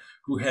guy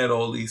who had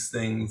all these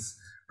things,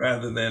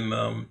 rather than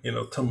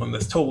someone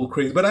that's total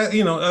crazy. But I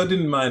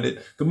didn't mind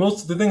it.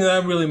 The thing that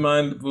I really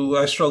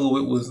I struggled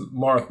with was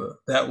Martha.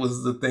 That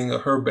was the thing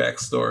of her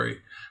backstory,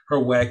 her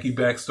wacky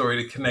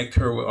backstory, to connect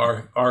her with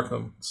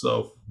Arkham.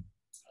 So,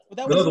 but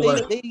that was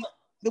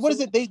what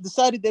is it? They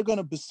decided they're going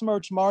to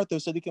besmirch Martha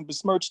so they can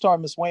besmirch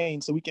Thomas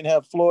Wayne, so we can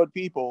have flawed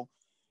people,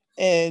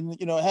 and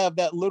have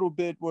that little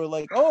bit where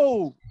like,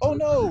 oh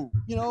no,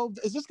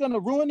 is this going to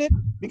ruin it?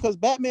 Because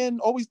Batman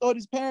always thought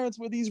his parents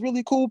were these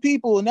really cool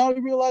people, and now he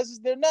realizes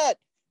they're not.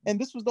 And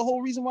this was the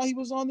whole reason why he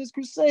was on this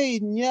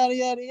crusade, and yada,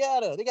 yada,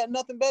 yada. They got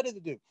nothing better to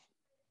do.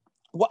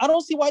 Well, I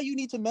don't see why you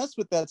need to mess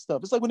with that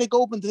stuff. It's like when they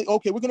go up and say,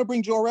 okay, we're going to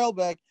bring Jor-El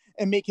back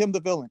and make him the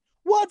villain.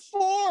 What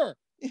for?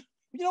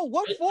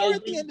 What for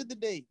at the end of the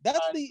day?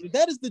 That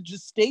is the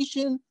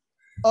gestation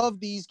of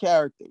these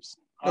characters.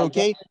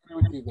 Okay? I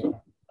agree with you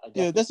there.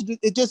 Yeah,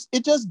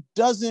 it just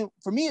doesn't,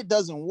 for me, it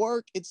doesn't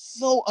work. It's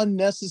so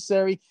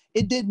unnecessary.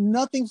 It did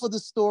nothing for the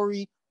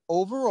story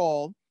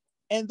overall.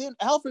 And then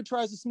Alfred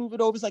tries to smooth it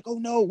over. It's like, oh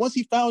no, once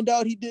he found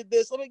out he did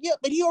this. I'm like, yeah,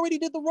 but he already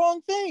did the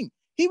wrong thing.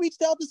 He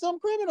reached out to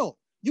some criminal.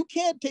 You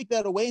can't take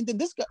that away. And then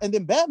this guy, and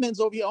then Batman's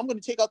over here, I'm going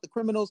to take out the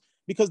criminals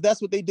because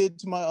that's what they did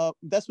to my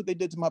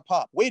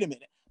pop. Wait a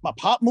minute. My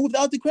pop moved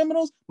out the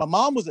criminals? My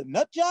mom was a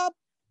nut job?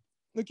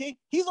 Okay,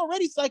 he's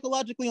already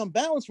psychologically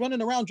unbalanced,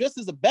 running around dressed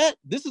as a bat.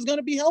 This is going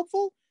to be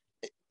helpful?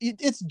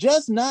 It's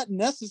just not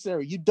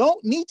necessary. You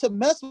don't need to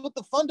mess with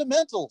the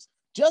fundamentals.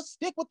 Just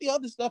stick with the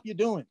other stuff you're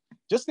doing.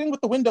 Just stick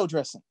with the window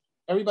dressing.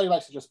 Everybody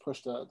likes to just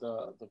push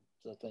the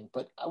thing.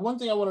 But one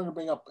thing I wanted to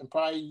bring up, and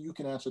probably you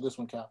can answer this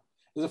one, Cal,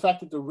 is the fact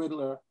that the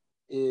Riddler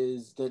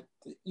is that,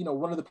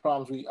 one of the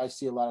problems I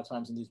see a lot of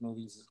times in these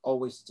movies is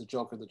always the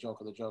Joker, the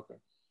Joker, the Joker.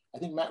 I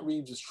think Matt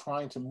Reeves is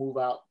trying to move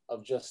out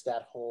of just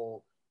that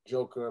whole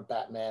Joker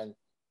Batman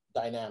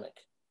dynamic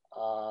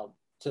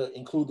to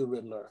include the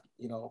Riddler,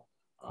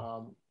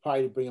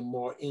 probably to bring him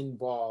more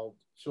involved,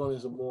 showing him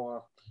as a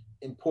more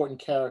important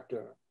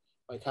character,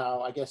 like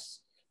how, I guess,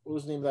 what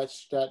was the name of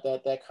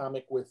that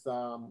comic with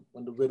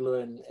when the Riddler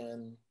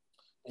and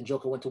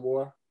Joker went to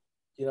war,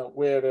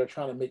 where they're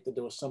trying to make that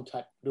there was some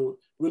type, the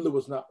Riddler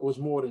was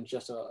more than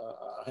just a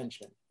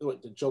henchman.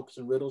 The Jokes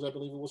and Riddles, I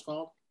believe it was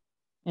called.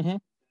 Mm-hmm.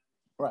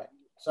 Right.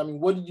 So I mean,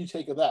 what did you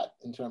take of that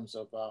in terms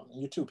of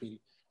you too, Petey?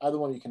 Either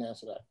one of you can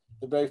answer that.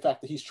 The very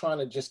fact that he's trying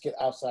to just get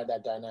outside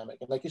that dynamic,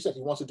 and like you said,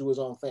 he wants to do his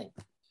own thing.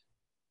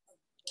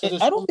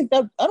 I don't think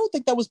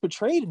that was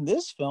portrayed in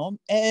this film.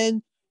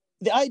 And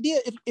the idea,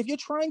 if you're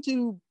trying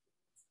to,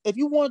 if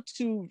you want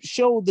to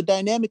show the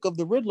dynamic of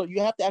the Riddler,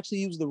 you have to actually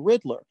use the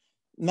Riddler,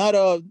 not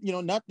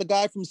not the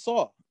guy from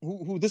Saw,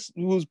 who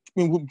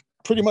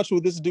pretty much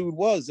who this dude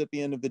was at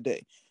the end of the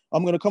day.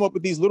 I'm going to come up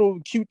with these little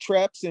cute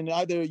traps, and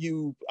either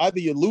you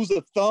lose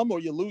a thumb or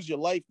you lose your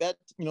life. That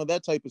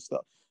that type of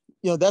stuff.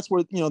 That's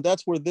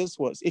where this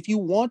was. If you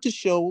want to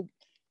show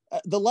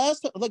the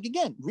last, like,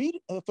 again, read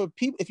for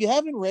people, if you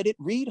haven't read it,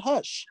 read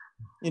Hush.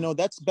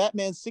 That's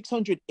Batman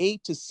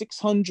 608 to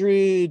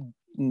 600.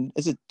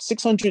 Is it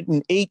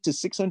 608 to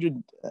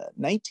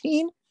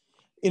 619?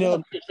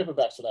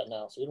 Paperbacks for that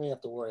now, so you don't even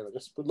have to worry about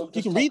this.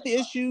 You can read the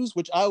issues,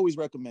 which I always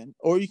recommend,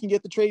 or you can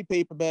get the trade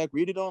paperback,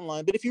 read it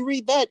online. But if you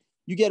read that,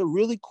 you get a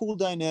really cool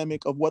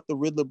dynamic of what the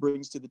Riddler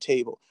brings to the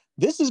table.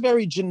 This is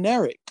very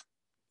generic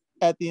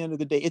at the end of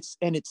the day. It's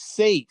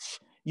safe.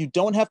 You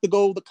don't have to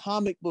go the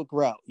comic book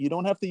route. You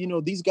don't have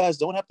to, these guys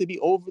don't have to be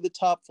over the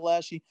top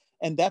flashy.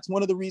 And that's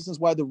one of the reasons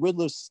why the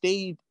Riddler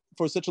stayed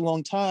for such a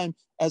long time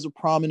as a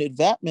prominent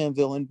Batman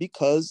villain,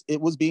 because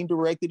it was being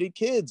directed at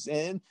kids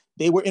and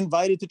they were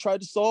invited to try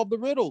to solve the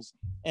riddles.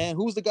 And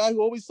who's the guy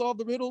who always solved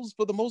the riddles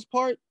for the most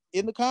part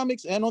in the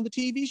comics and on the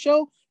TV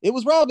show? It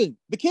was Robin,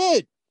 the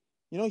kid.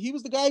 He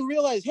was the guy who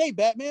realized, hey,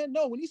 Batman,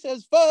 no, when he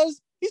says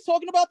fuzz, he's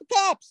talking about the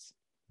cops,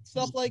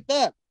 stuff like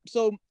that.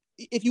 So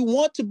if you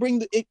want to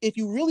bring if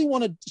you really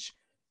want to,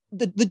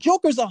 the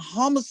Joker's a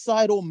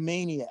homicidal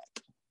maniac.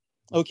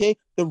 Okay.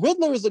 The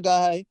Riddler is a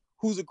guy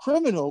who's a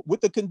criminal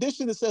with the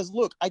condition that says,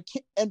 look, I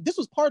can't, and this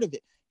was part of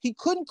it. He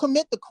couldn't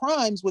commit the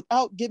crimes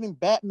without giving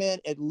Batman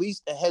at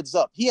least a heads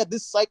up. He had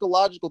this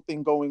psychological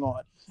thing going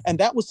on. And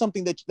that's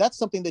something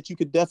that you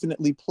could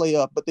definitely play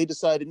up, but they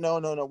decided, no,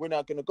 we're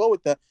not going to go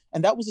with that.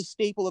 And that was a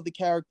staple of the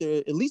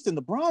character, at least in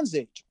the Bronze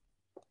Age.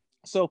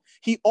 So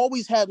he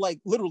always had like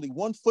literally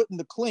one foot in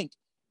the clink,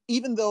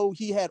 even though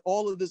he had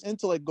all of this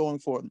intellect going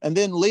for him. And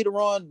then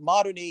later on,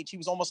 modern age, he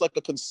was almost like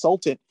a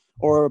consultant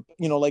or,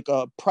 like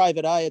a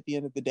private eye at the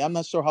end of the day. I'm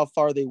not sure how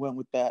far they went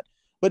with that.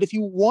 But if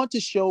you want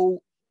to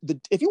show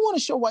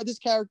why this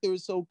character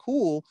is so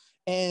cool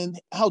and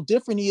how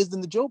different he is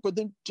than the Joker,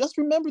 then just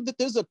remember that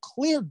there's a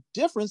clear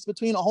difference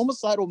between a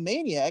homicidal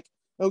maniac,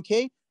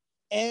 okay,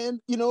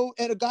 and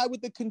a guy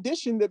with a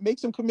condition that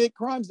makes him commit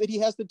crimes that he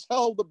has to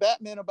tell the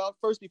Batman about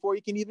first before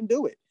he can even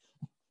do it.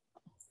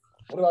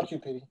 What about you,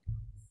 Petey?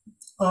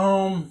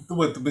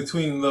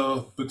 Between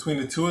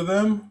the two of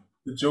them,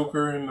 the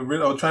Joker and the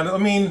Riddler,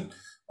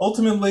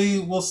 ultimately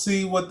we'll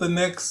see what the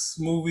next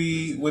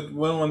movie, what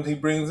one he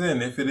brings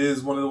in, if it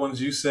is one of the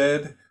ones you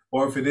said,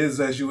 or if it is,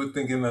 as you were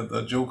thinking,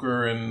 a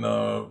Joker and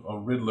a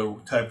Riddler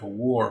type of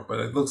war. But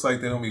it looks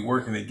like they're gonna be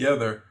working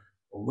together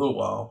a little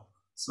while.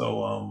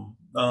 So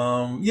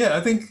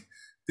I think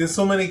there's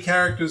so many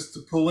characters to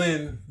pull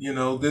in.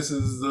 This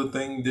is the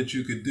thing that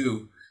you could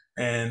do.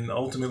 And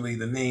ultimately,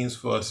 the names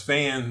for us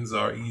fans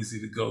are easy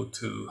to go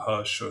to,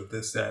 Hush or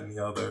this, that, and the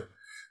other.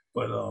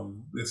 But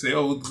they say,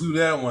 oh, do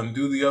that one,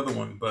 do the other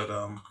one. But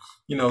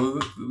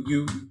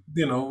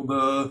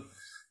the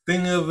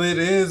thing of it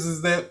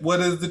is that what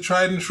is the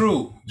tried and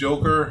true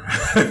Joker?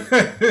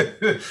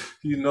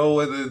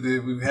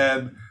 We've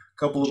had a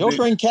couple of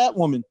Joker and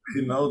Catwoman.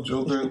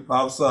 Joker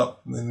pops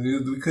up, and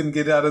we couldn't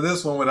get out of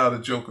this one without a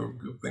Joker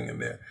thing in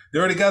there. They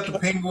already got the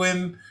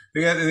Penguin.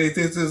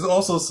 There's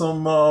also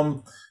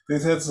some.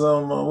 They've had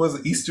some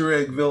Easter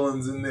egg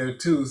villains in there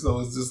too.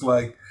 So it's just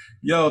like,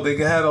 they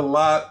had a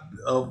lot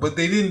of, but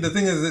they didn't. The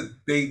thing is that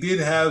they did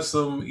have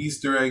some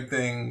Easter egg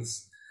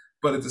things,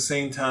 but at the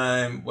same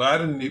time, I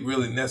didn't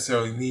really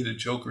necessarily need a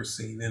Joker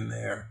scene in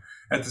there.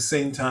 At the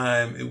same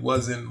time, it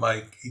wasn't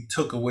like he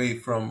took away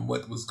from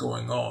what was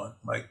going on.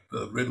 Like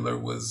the Riddler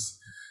was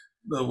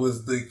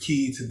the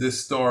key to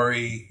this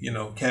story.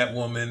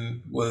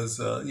 Catwoman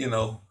was,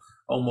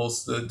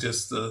 almost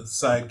just a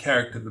side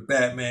character to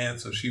Batman,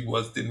 so she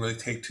didn't really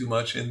take too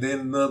much. And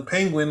then the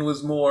Penguin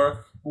was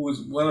more, who was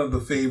one of the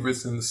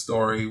favorites in the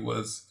story,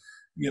 was,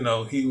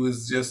 he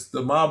was just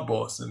the mob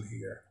boss in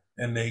here,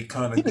 and they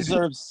kind of he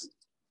deserves.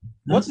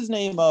 What's his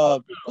name?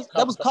 That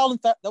was Colin.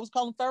 That was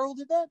Colin Farrell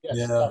did that.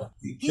 Yes, yeah,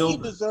 he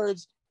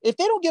deserves. If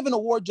they don't give an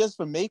award just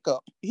for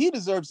makeup, he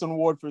deserves an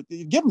award for.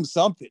 Give him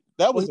something.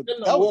 He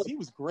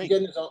was great.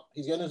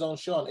 He's getting his own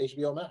show on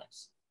HBO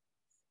Max.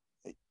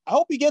 I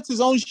hope he gets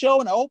his own show,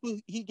 and I hope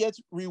he gets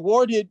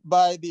rewarded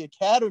by the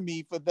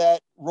Academy for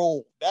that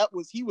role.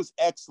 He was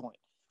excellent.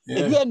 Yeah.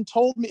 If you hadn't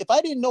told me, if I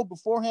didn't know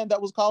beforehand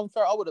that was Colin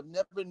Farrell, I would have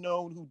never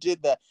known who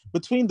did that.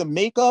 Between the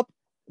makeup,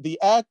 the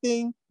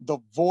acting, the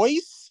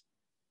voice,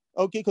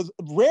 okay, because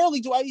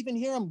rarely do I even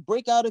hear him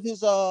break out of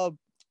his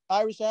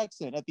Irish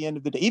accent at the end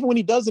of the day. Even when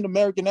he does an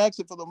American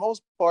accent, for the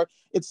most part,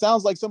 it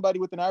sounds like somebody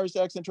with an Irish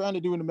accent trying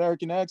to do an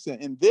American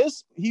accent. And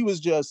this, he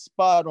was just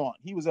spot on.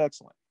 He was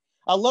excellent.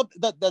 I love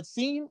that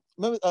scene.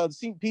 Remember the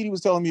scene Petey was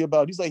telling me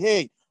about? He's like,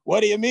 hey,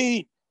 what do you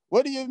mean?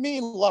 What do you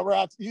mean, La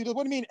Rata?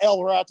 What do you mean,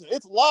 El Rata?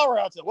 It's La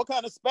Rata. What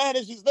kind of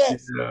Spanish is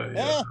this?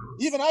 Yeah.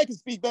 Even I can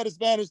speak better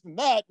Spanish than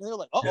that. And they're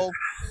like, uh-oh.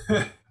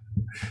 Yeah.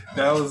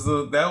 That was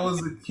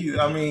the key.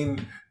 I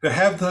mean, to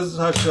have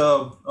such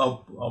a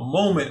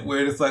moment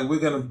where it's like we're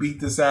gonna beat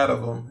this out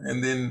of them,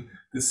 and then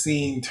the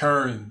scene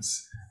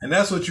turns, and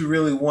that's what you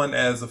really want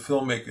as a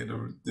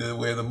filmmaker,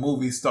 where the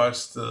movie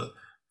starts to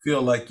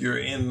feel like you're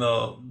in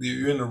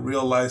a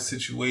real life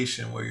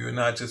situation where you're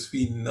not just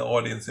feeding the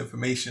audience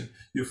information.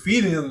 You're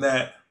feeding them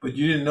that, but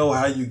you didn't know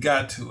how you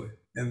got to it,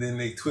 and then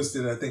they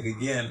twisted, I think,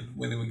 again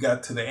when we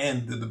got to the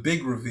end, the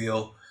big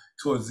reveal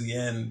towards the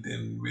end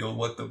and real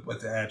what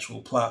the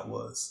actual plot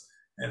was,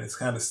 and it's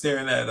kind of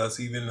staring at us,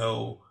 even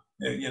though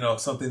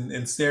something,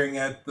 and staring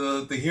at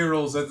the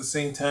heroes at the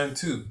same time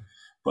too.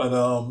 But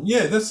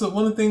yeah, that's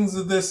one of the things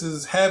of this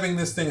is having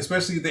this thing,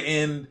 especially the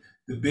end,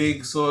 the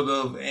big sort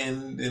of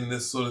end in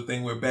this sort of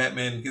thing where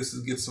Batman gets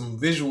to get some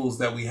visuals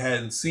that we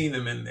hadn't seen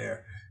him in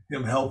there,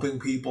 him helping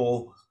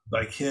people,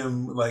 like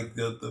him, like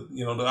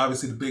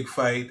obviously the big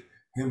fight,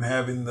 him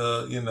having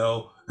the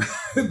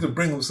to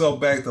bring himself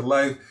back to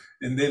life.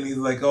 And then he's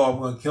like, oh, I'm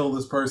going to kill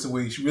this person,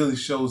 where he really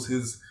shows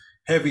his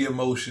heavy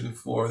emotion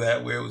for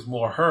that, where it was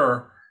more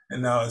her.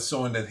 And now it's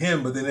showing that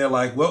him. But then they're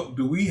like, well,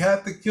 do we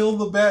have to kill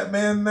the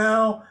Batman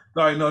now?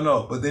 Sorry,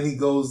 no. But then he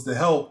goes to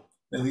help.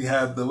 And we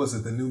have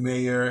the new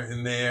mayor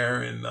in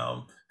there. And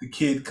the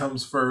kid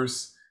comes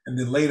first. And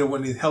then later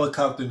when he's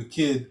helicoptering the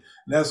kid,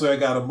 and that's where I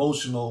got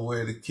emotional,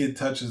 where the kid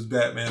touches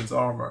Batman's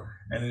armor.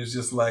 And it's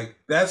just like,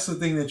 that's the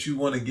thing that you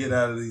want to get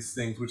out of these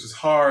things, which is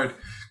hard.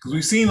 Because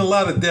we've seen a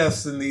lot of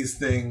deaths in these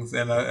things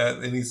and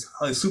in these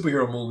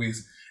superhero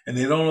movies, and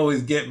they don't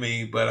always get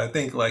me. But I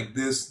think like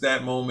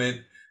that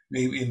moment,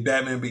 maybe in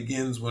Batman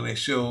Begins, when they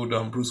showed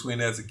Bruce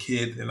Wayne as a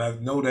kid, and I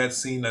know that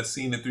scene, I've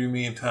seen it 3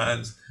 million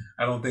times.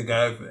 I don't think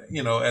I've,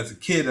 as a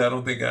kid, I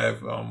don't think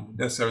I've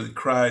necessarily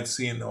cried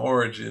seeing the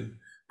origin,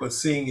 but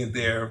seeing it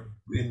there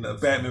in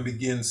Batman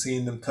Begins,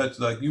 seeing them touch,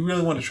 like you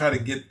really want to try to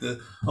get the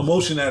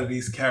emotion out of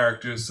these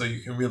characters so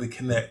you can really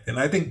connect. And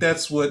I think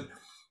that's what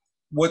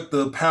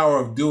the power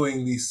of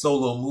doing these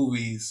solo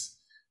movies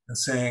and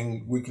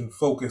saying we can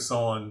focus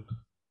on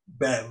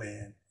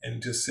Batman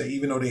and just say,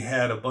 even though they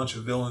had a bunch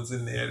of villains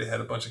in there, they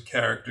had a bunch of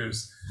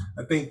characters,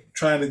 I think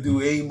trying to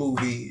do a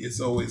movie is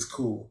always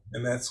cool.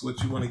 And that's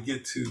what you want to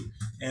get to.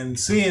 And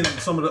seeing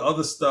some of the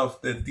other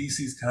stuff that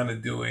DC's kind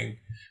of doing,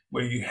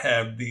 where you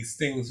have these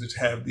things which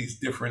have these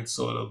different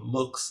sort of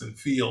looks and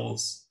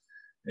feels,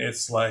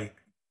 it's like,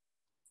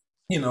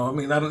 I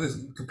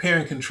don't, compare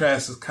and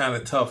contrast is kind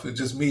of tough. It's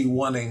just me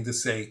wanting to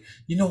say,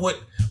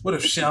 what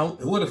if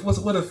Shang-Chi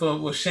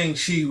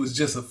was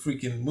just a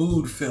freaking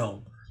mood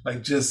film?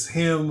 Like just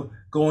him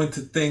going to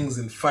things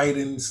and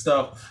fighting and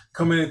stuff,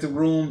 coming into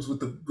rooms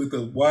with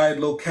the wide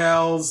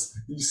locales.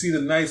 You see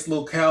the nice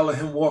locale of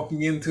him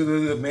walking into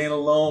the Man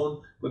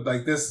Alone, but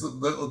like this,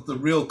 the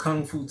real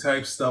kung fu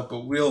type stuff,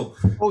 but real.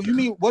 Oh, you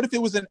mean what if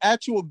it was an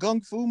actual kung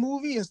fu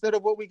movie instead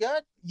of what we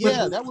got?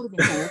 Yeah, that would have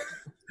been cool.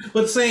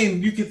 But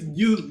saying you could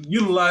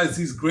utilize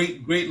these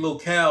great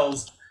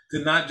locales to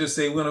not just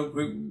say we're going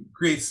to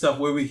create stuff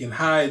where we can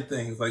hide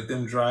things, like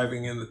them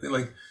driving in the thing.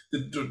 Like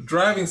the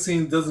driving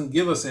scene doesn't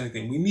give us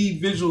anything. We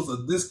need visuals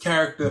of this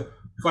character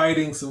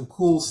fighting some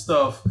cool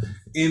stuff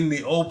in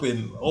the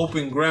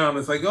open ground.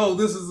 It's like, oh,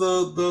 this is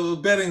the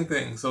betting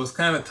thing. So it's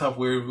kind of tough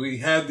where we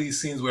have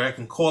these scenes where I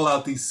can call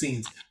out these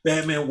scenes.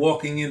 Batman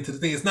walking into the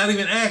thing. It's not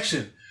even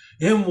action.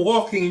 Him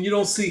walking and you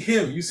don't see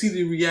him. You see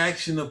the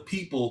reaction of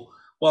people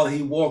while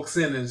he walks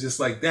in, and it's just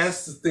like,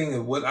 that's the thing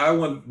of what I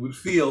would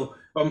feel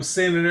if I'm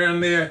standing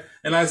around there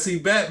and I see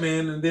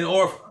Batman, and then,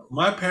 or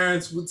my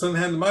parents, would something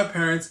happen to my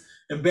parents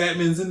and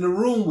Batman's in the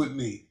room with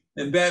me,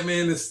 and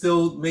Batman is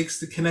still makes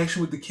the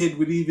connection with the kid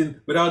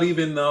without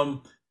even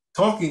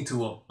talking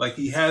to him. Like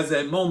he has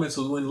that moment.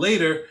 So when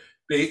later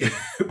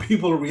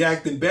people are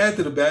reacting bad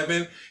to the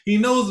Batman, he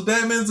knows the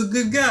Batman's a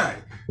good guy.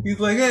 He's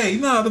like, hey,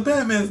 no, the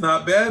Batman's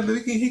not bad.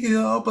 He can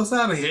help us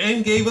out of here.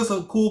 And gave us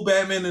a cool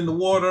Batman in the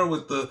water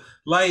with the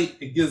light.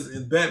 It gives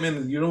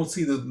Batman, you don't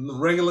see the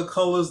regular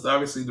colors,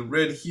 obviously the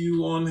red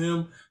hue on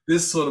him.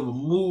 This sort of a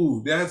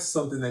mood, that's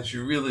something that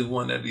you really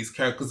want out of these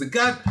characters. Because they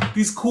got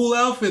these cool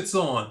outfits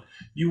on.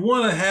 You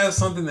want to have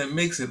something that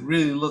makes it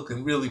really look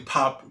and really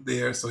pop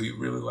there. So you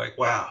really like,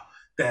 wow,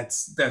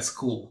 that's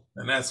cool.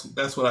 And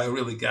that's what I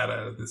really got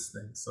out of this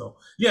thing. So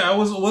yeah, I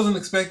wasn't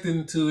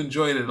expecting to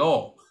enjoy it at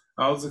all.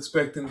 I was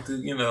expecting to,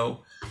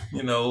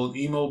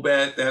 emo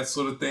bat, that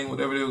sort of thing,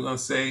 whatever they were going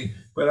to say.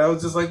 But I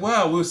was just like,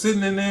 wow, we're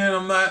sitting in there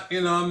and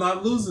I'm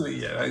not losing it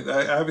yet.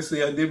 I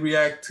obviously I did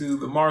react to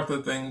the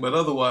Martha thing, but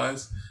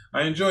otherwise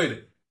I enjoyed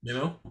it,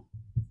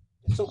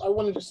 So I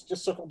want to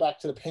just circle back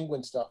to the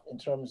Penguin stuff in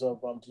terms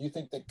of, do you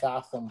think that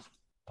Gotham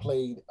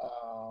played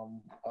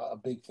a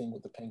big thing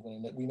with the Penguin,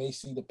 and that we may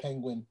see the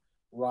Penguin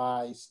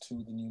rise to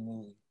the new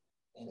movie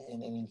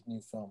in any new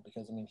film?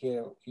 Because I mean,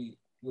 here he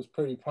was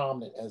pretty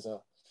prominent as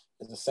a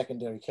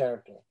secondary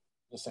character,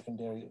 the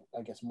secondary,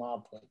 I guess,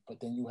 mob point.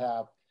 But then you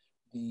have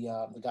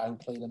the guy who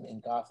played him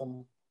in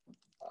Gotham.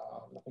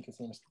 I think his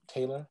name is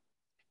Taylor.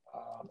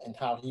 and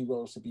how he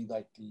rose to be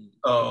like the.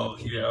 Oh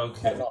yeah,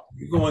 okay.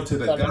 You're going to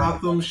the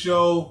Gotham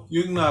show.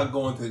 You're not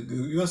going to.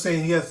 You're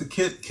saying he has to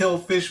kill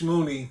Fish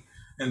Mooney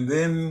and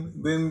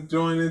then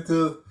join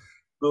into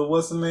the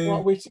what's the name?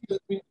 Well, we see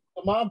the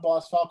mob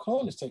boss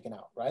Falcone is taken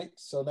out, right?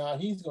 So now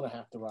he's going to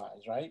have to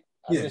rise, right?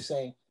 I'm just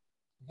saying,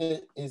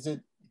 is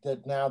it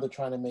that now they're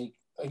trying to make,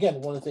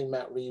 again, one of the things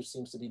Matt Reeves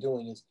seems to be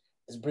doing is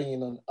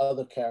bringing on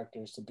other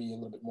characters to be a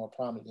little bit more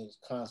prominent in his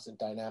constant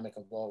dynamic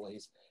of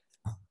always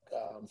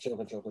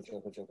Joker,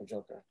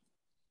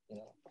 you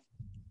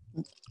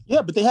know.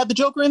 Yeah, but they had the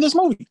Joker in this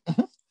movie.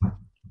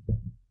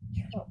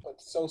 Yeah, but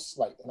so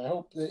slight, and I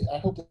hope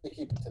that they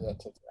keep it to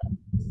that.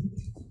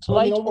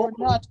 Slight or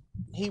not,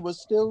 he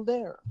was still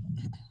there.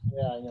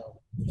 Yeah, I know.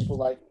 People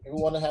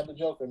want to have the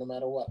Joker no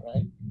matter what,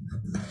 right?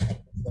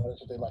 That's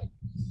what they like.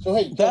 So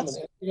hey,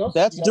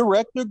 that's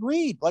director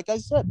greed. Like I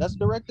said, that's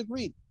director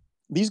greed.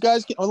 These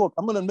guys can. Oh, look,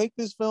 I'm gonna make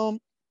this film.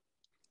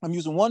 I'm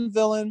using one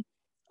villain.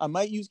 I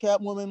might use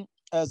Catwoman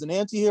as an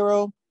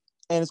anti-hero,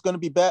 and it's gonna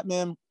be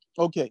Batman.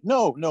 Okay,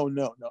 no.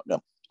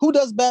 Who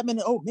does Batman?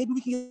 Oh, maybe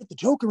we can get the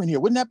Joker in here.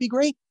 Wouldn't that be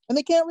great? And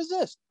they can't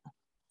resist.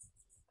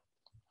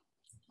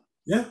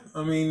 Yeah,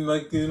 I mean,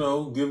 like, you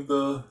know, give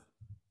the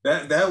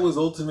that was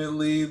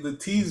ultimately the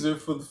teaser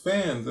for the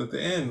fans at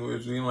the end, where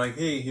it's being like,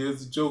 hey,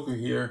 here's the Joker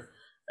here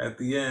at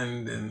the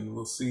end, and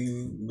we'll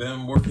see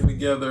them working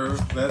together,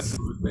 that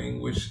sort of thing,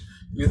 which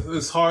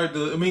it's hard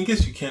to, I mean, I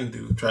guess you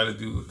can try to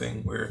do the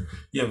thing where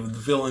you have the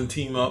villain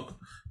team up,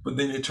 but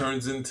then it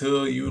turns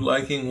into you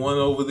liking one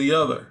over the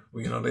other.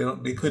 You know,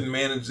 they couldn't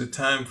manage the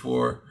time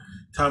for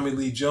Tommy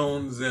Lee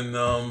Jones, and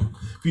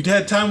if you'd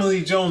had Tommy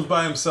Lee Jones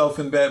by himself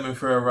in Batman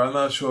Forever, I'm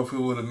not sure if it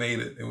would have made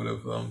it. It would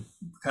have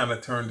kind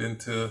of turned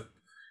into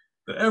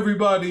the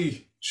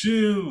everybody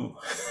chill,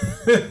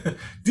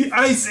 the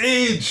Ice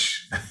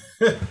Age.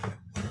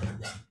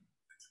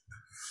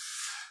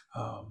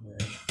 Oh man!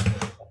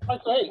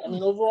 Great. I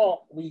mean,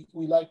 overall, we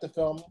liked the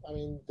film. I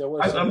mean, there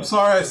was. I'm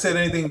sorry I said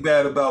anything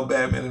bad about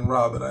Batman and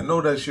Robin. I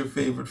know that's your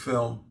favorite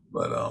film,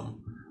 but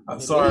I'm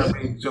sorry I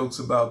made jokes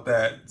about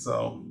that.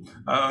 So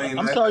I mean,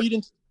 I'm sorry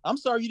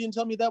you didn't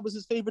tell me that was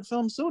his favorite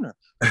film sooner.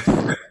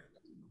 It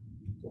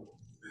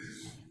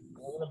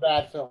wasn't a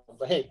bad film,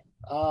 but hey,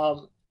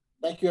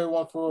 thank you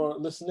everyone for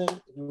listening.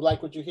 If you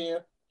like what you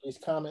hear, please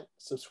comment,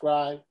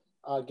 subscribe,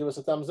 give us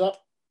a thumbs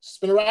up.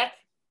 Spin a rack.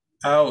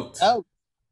 Out.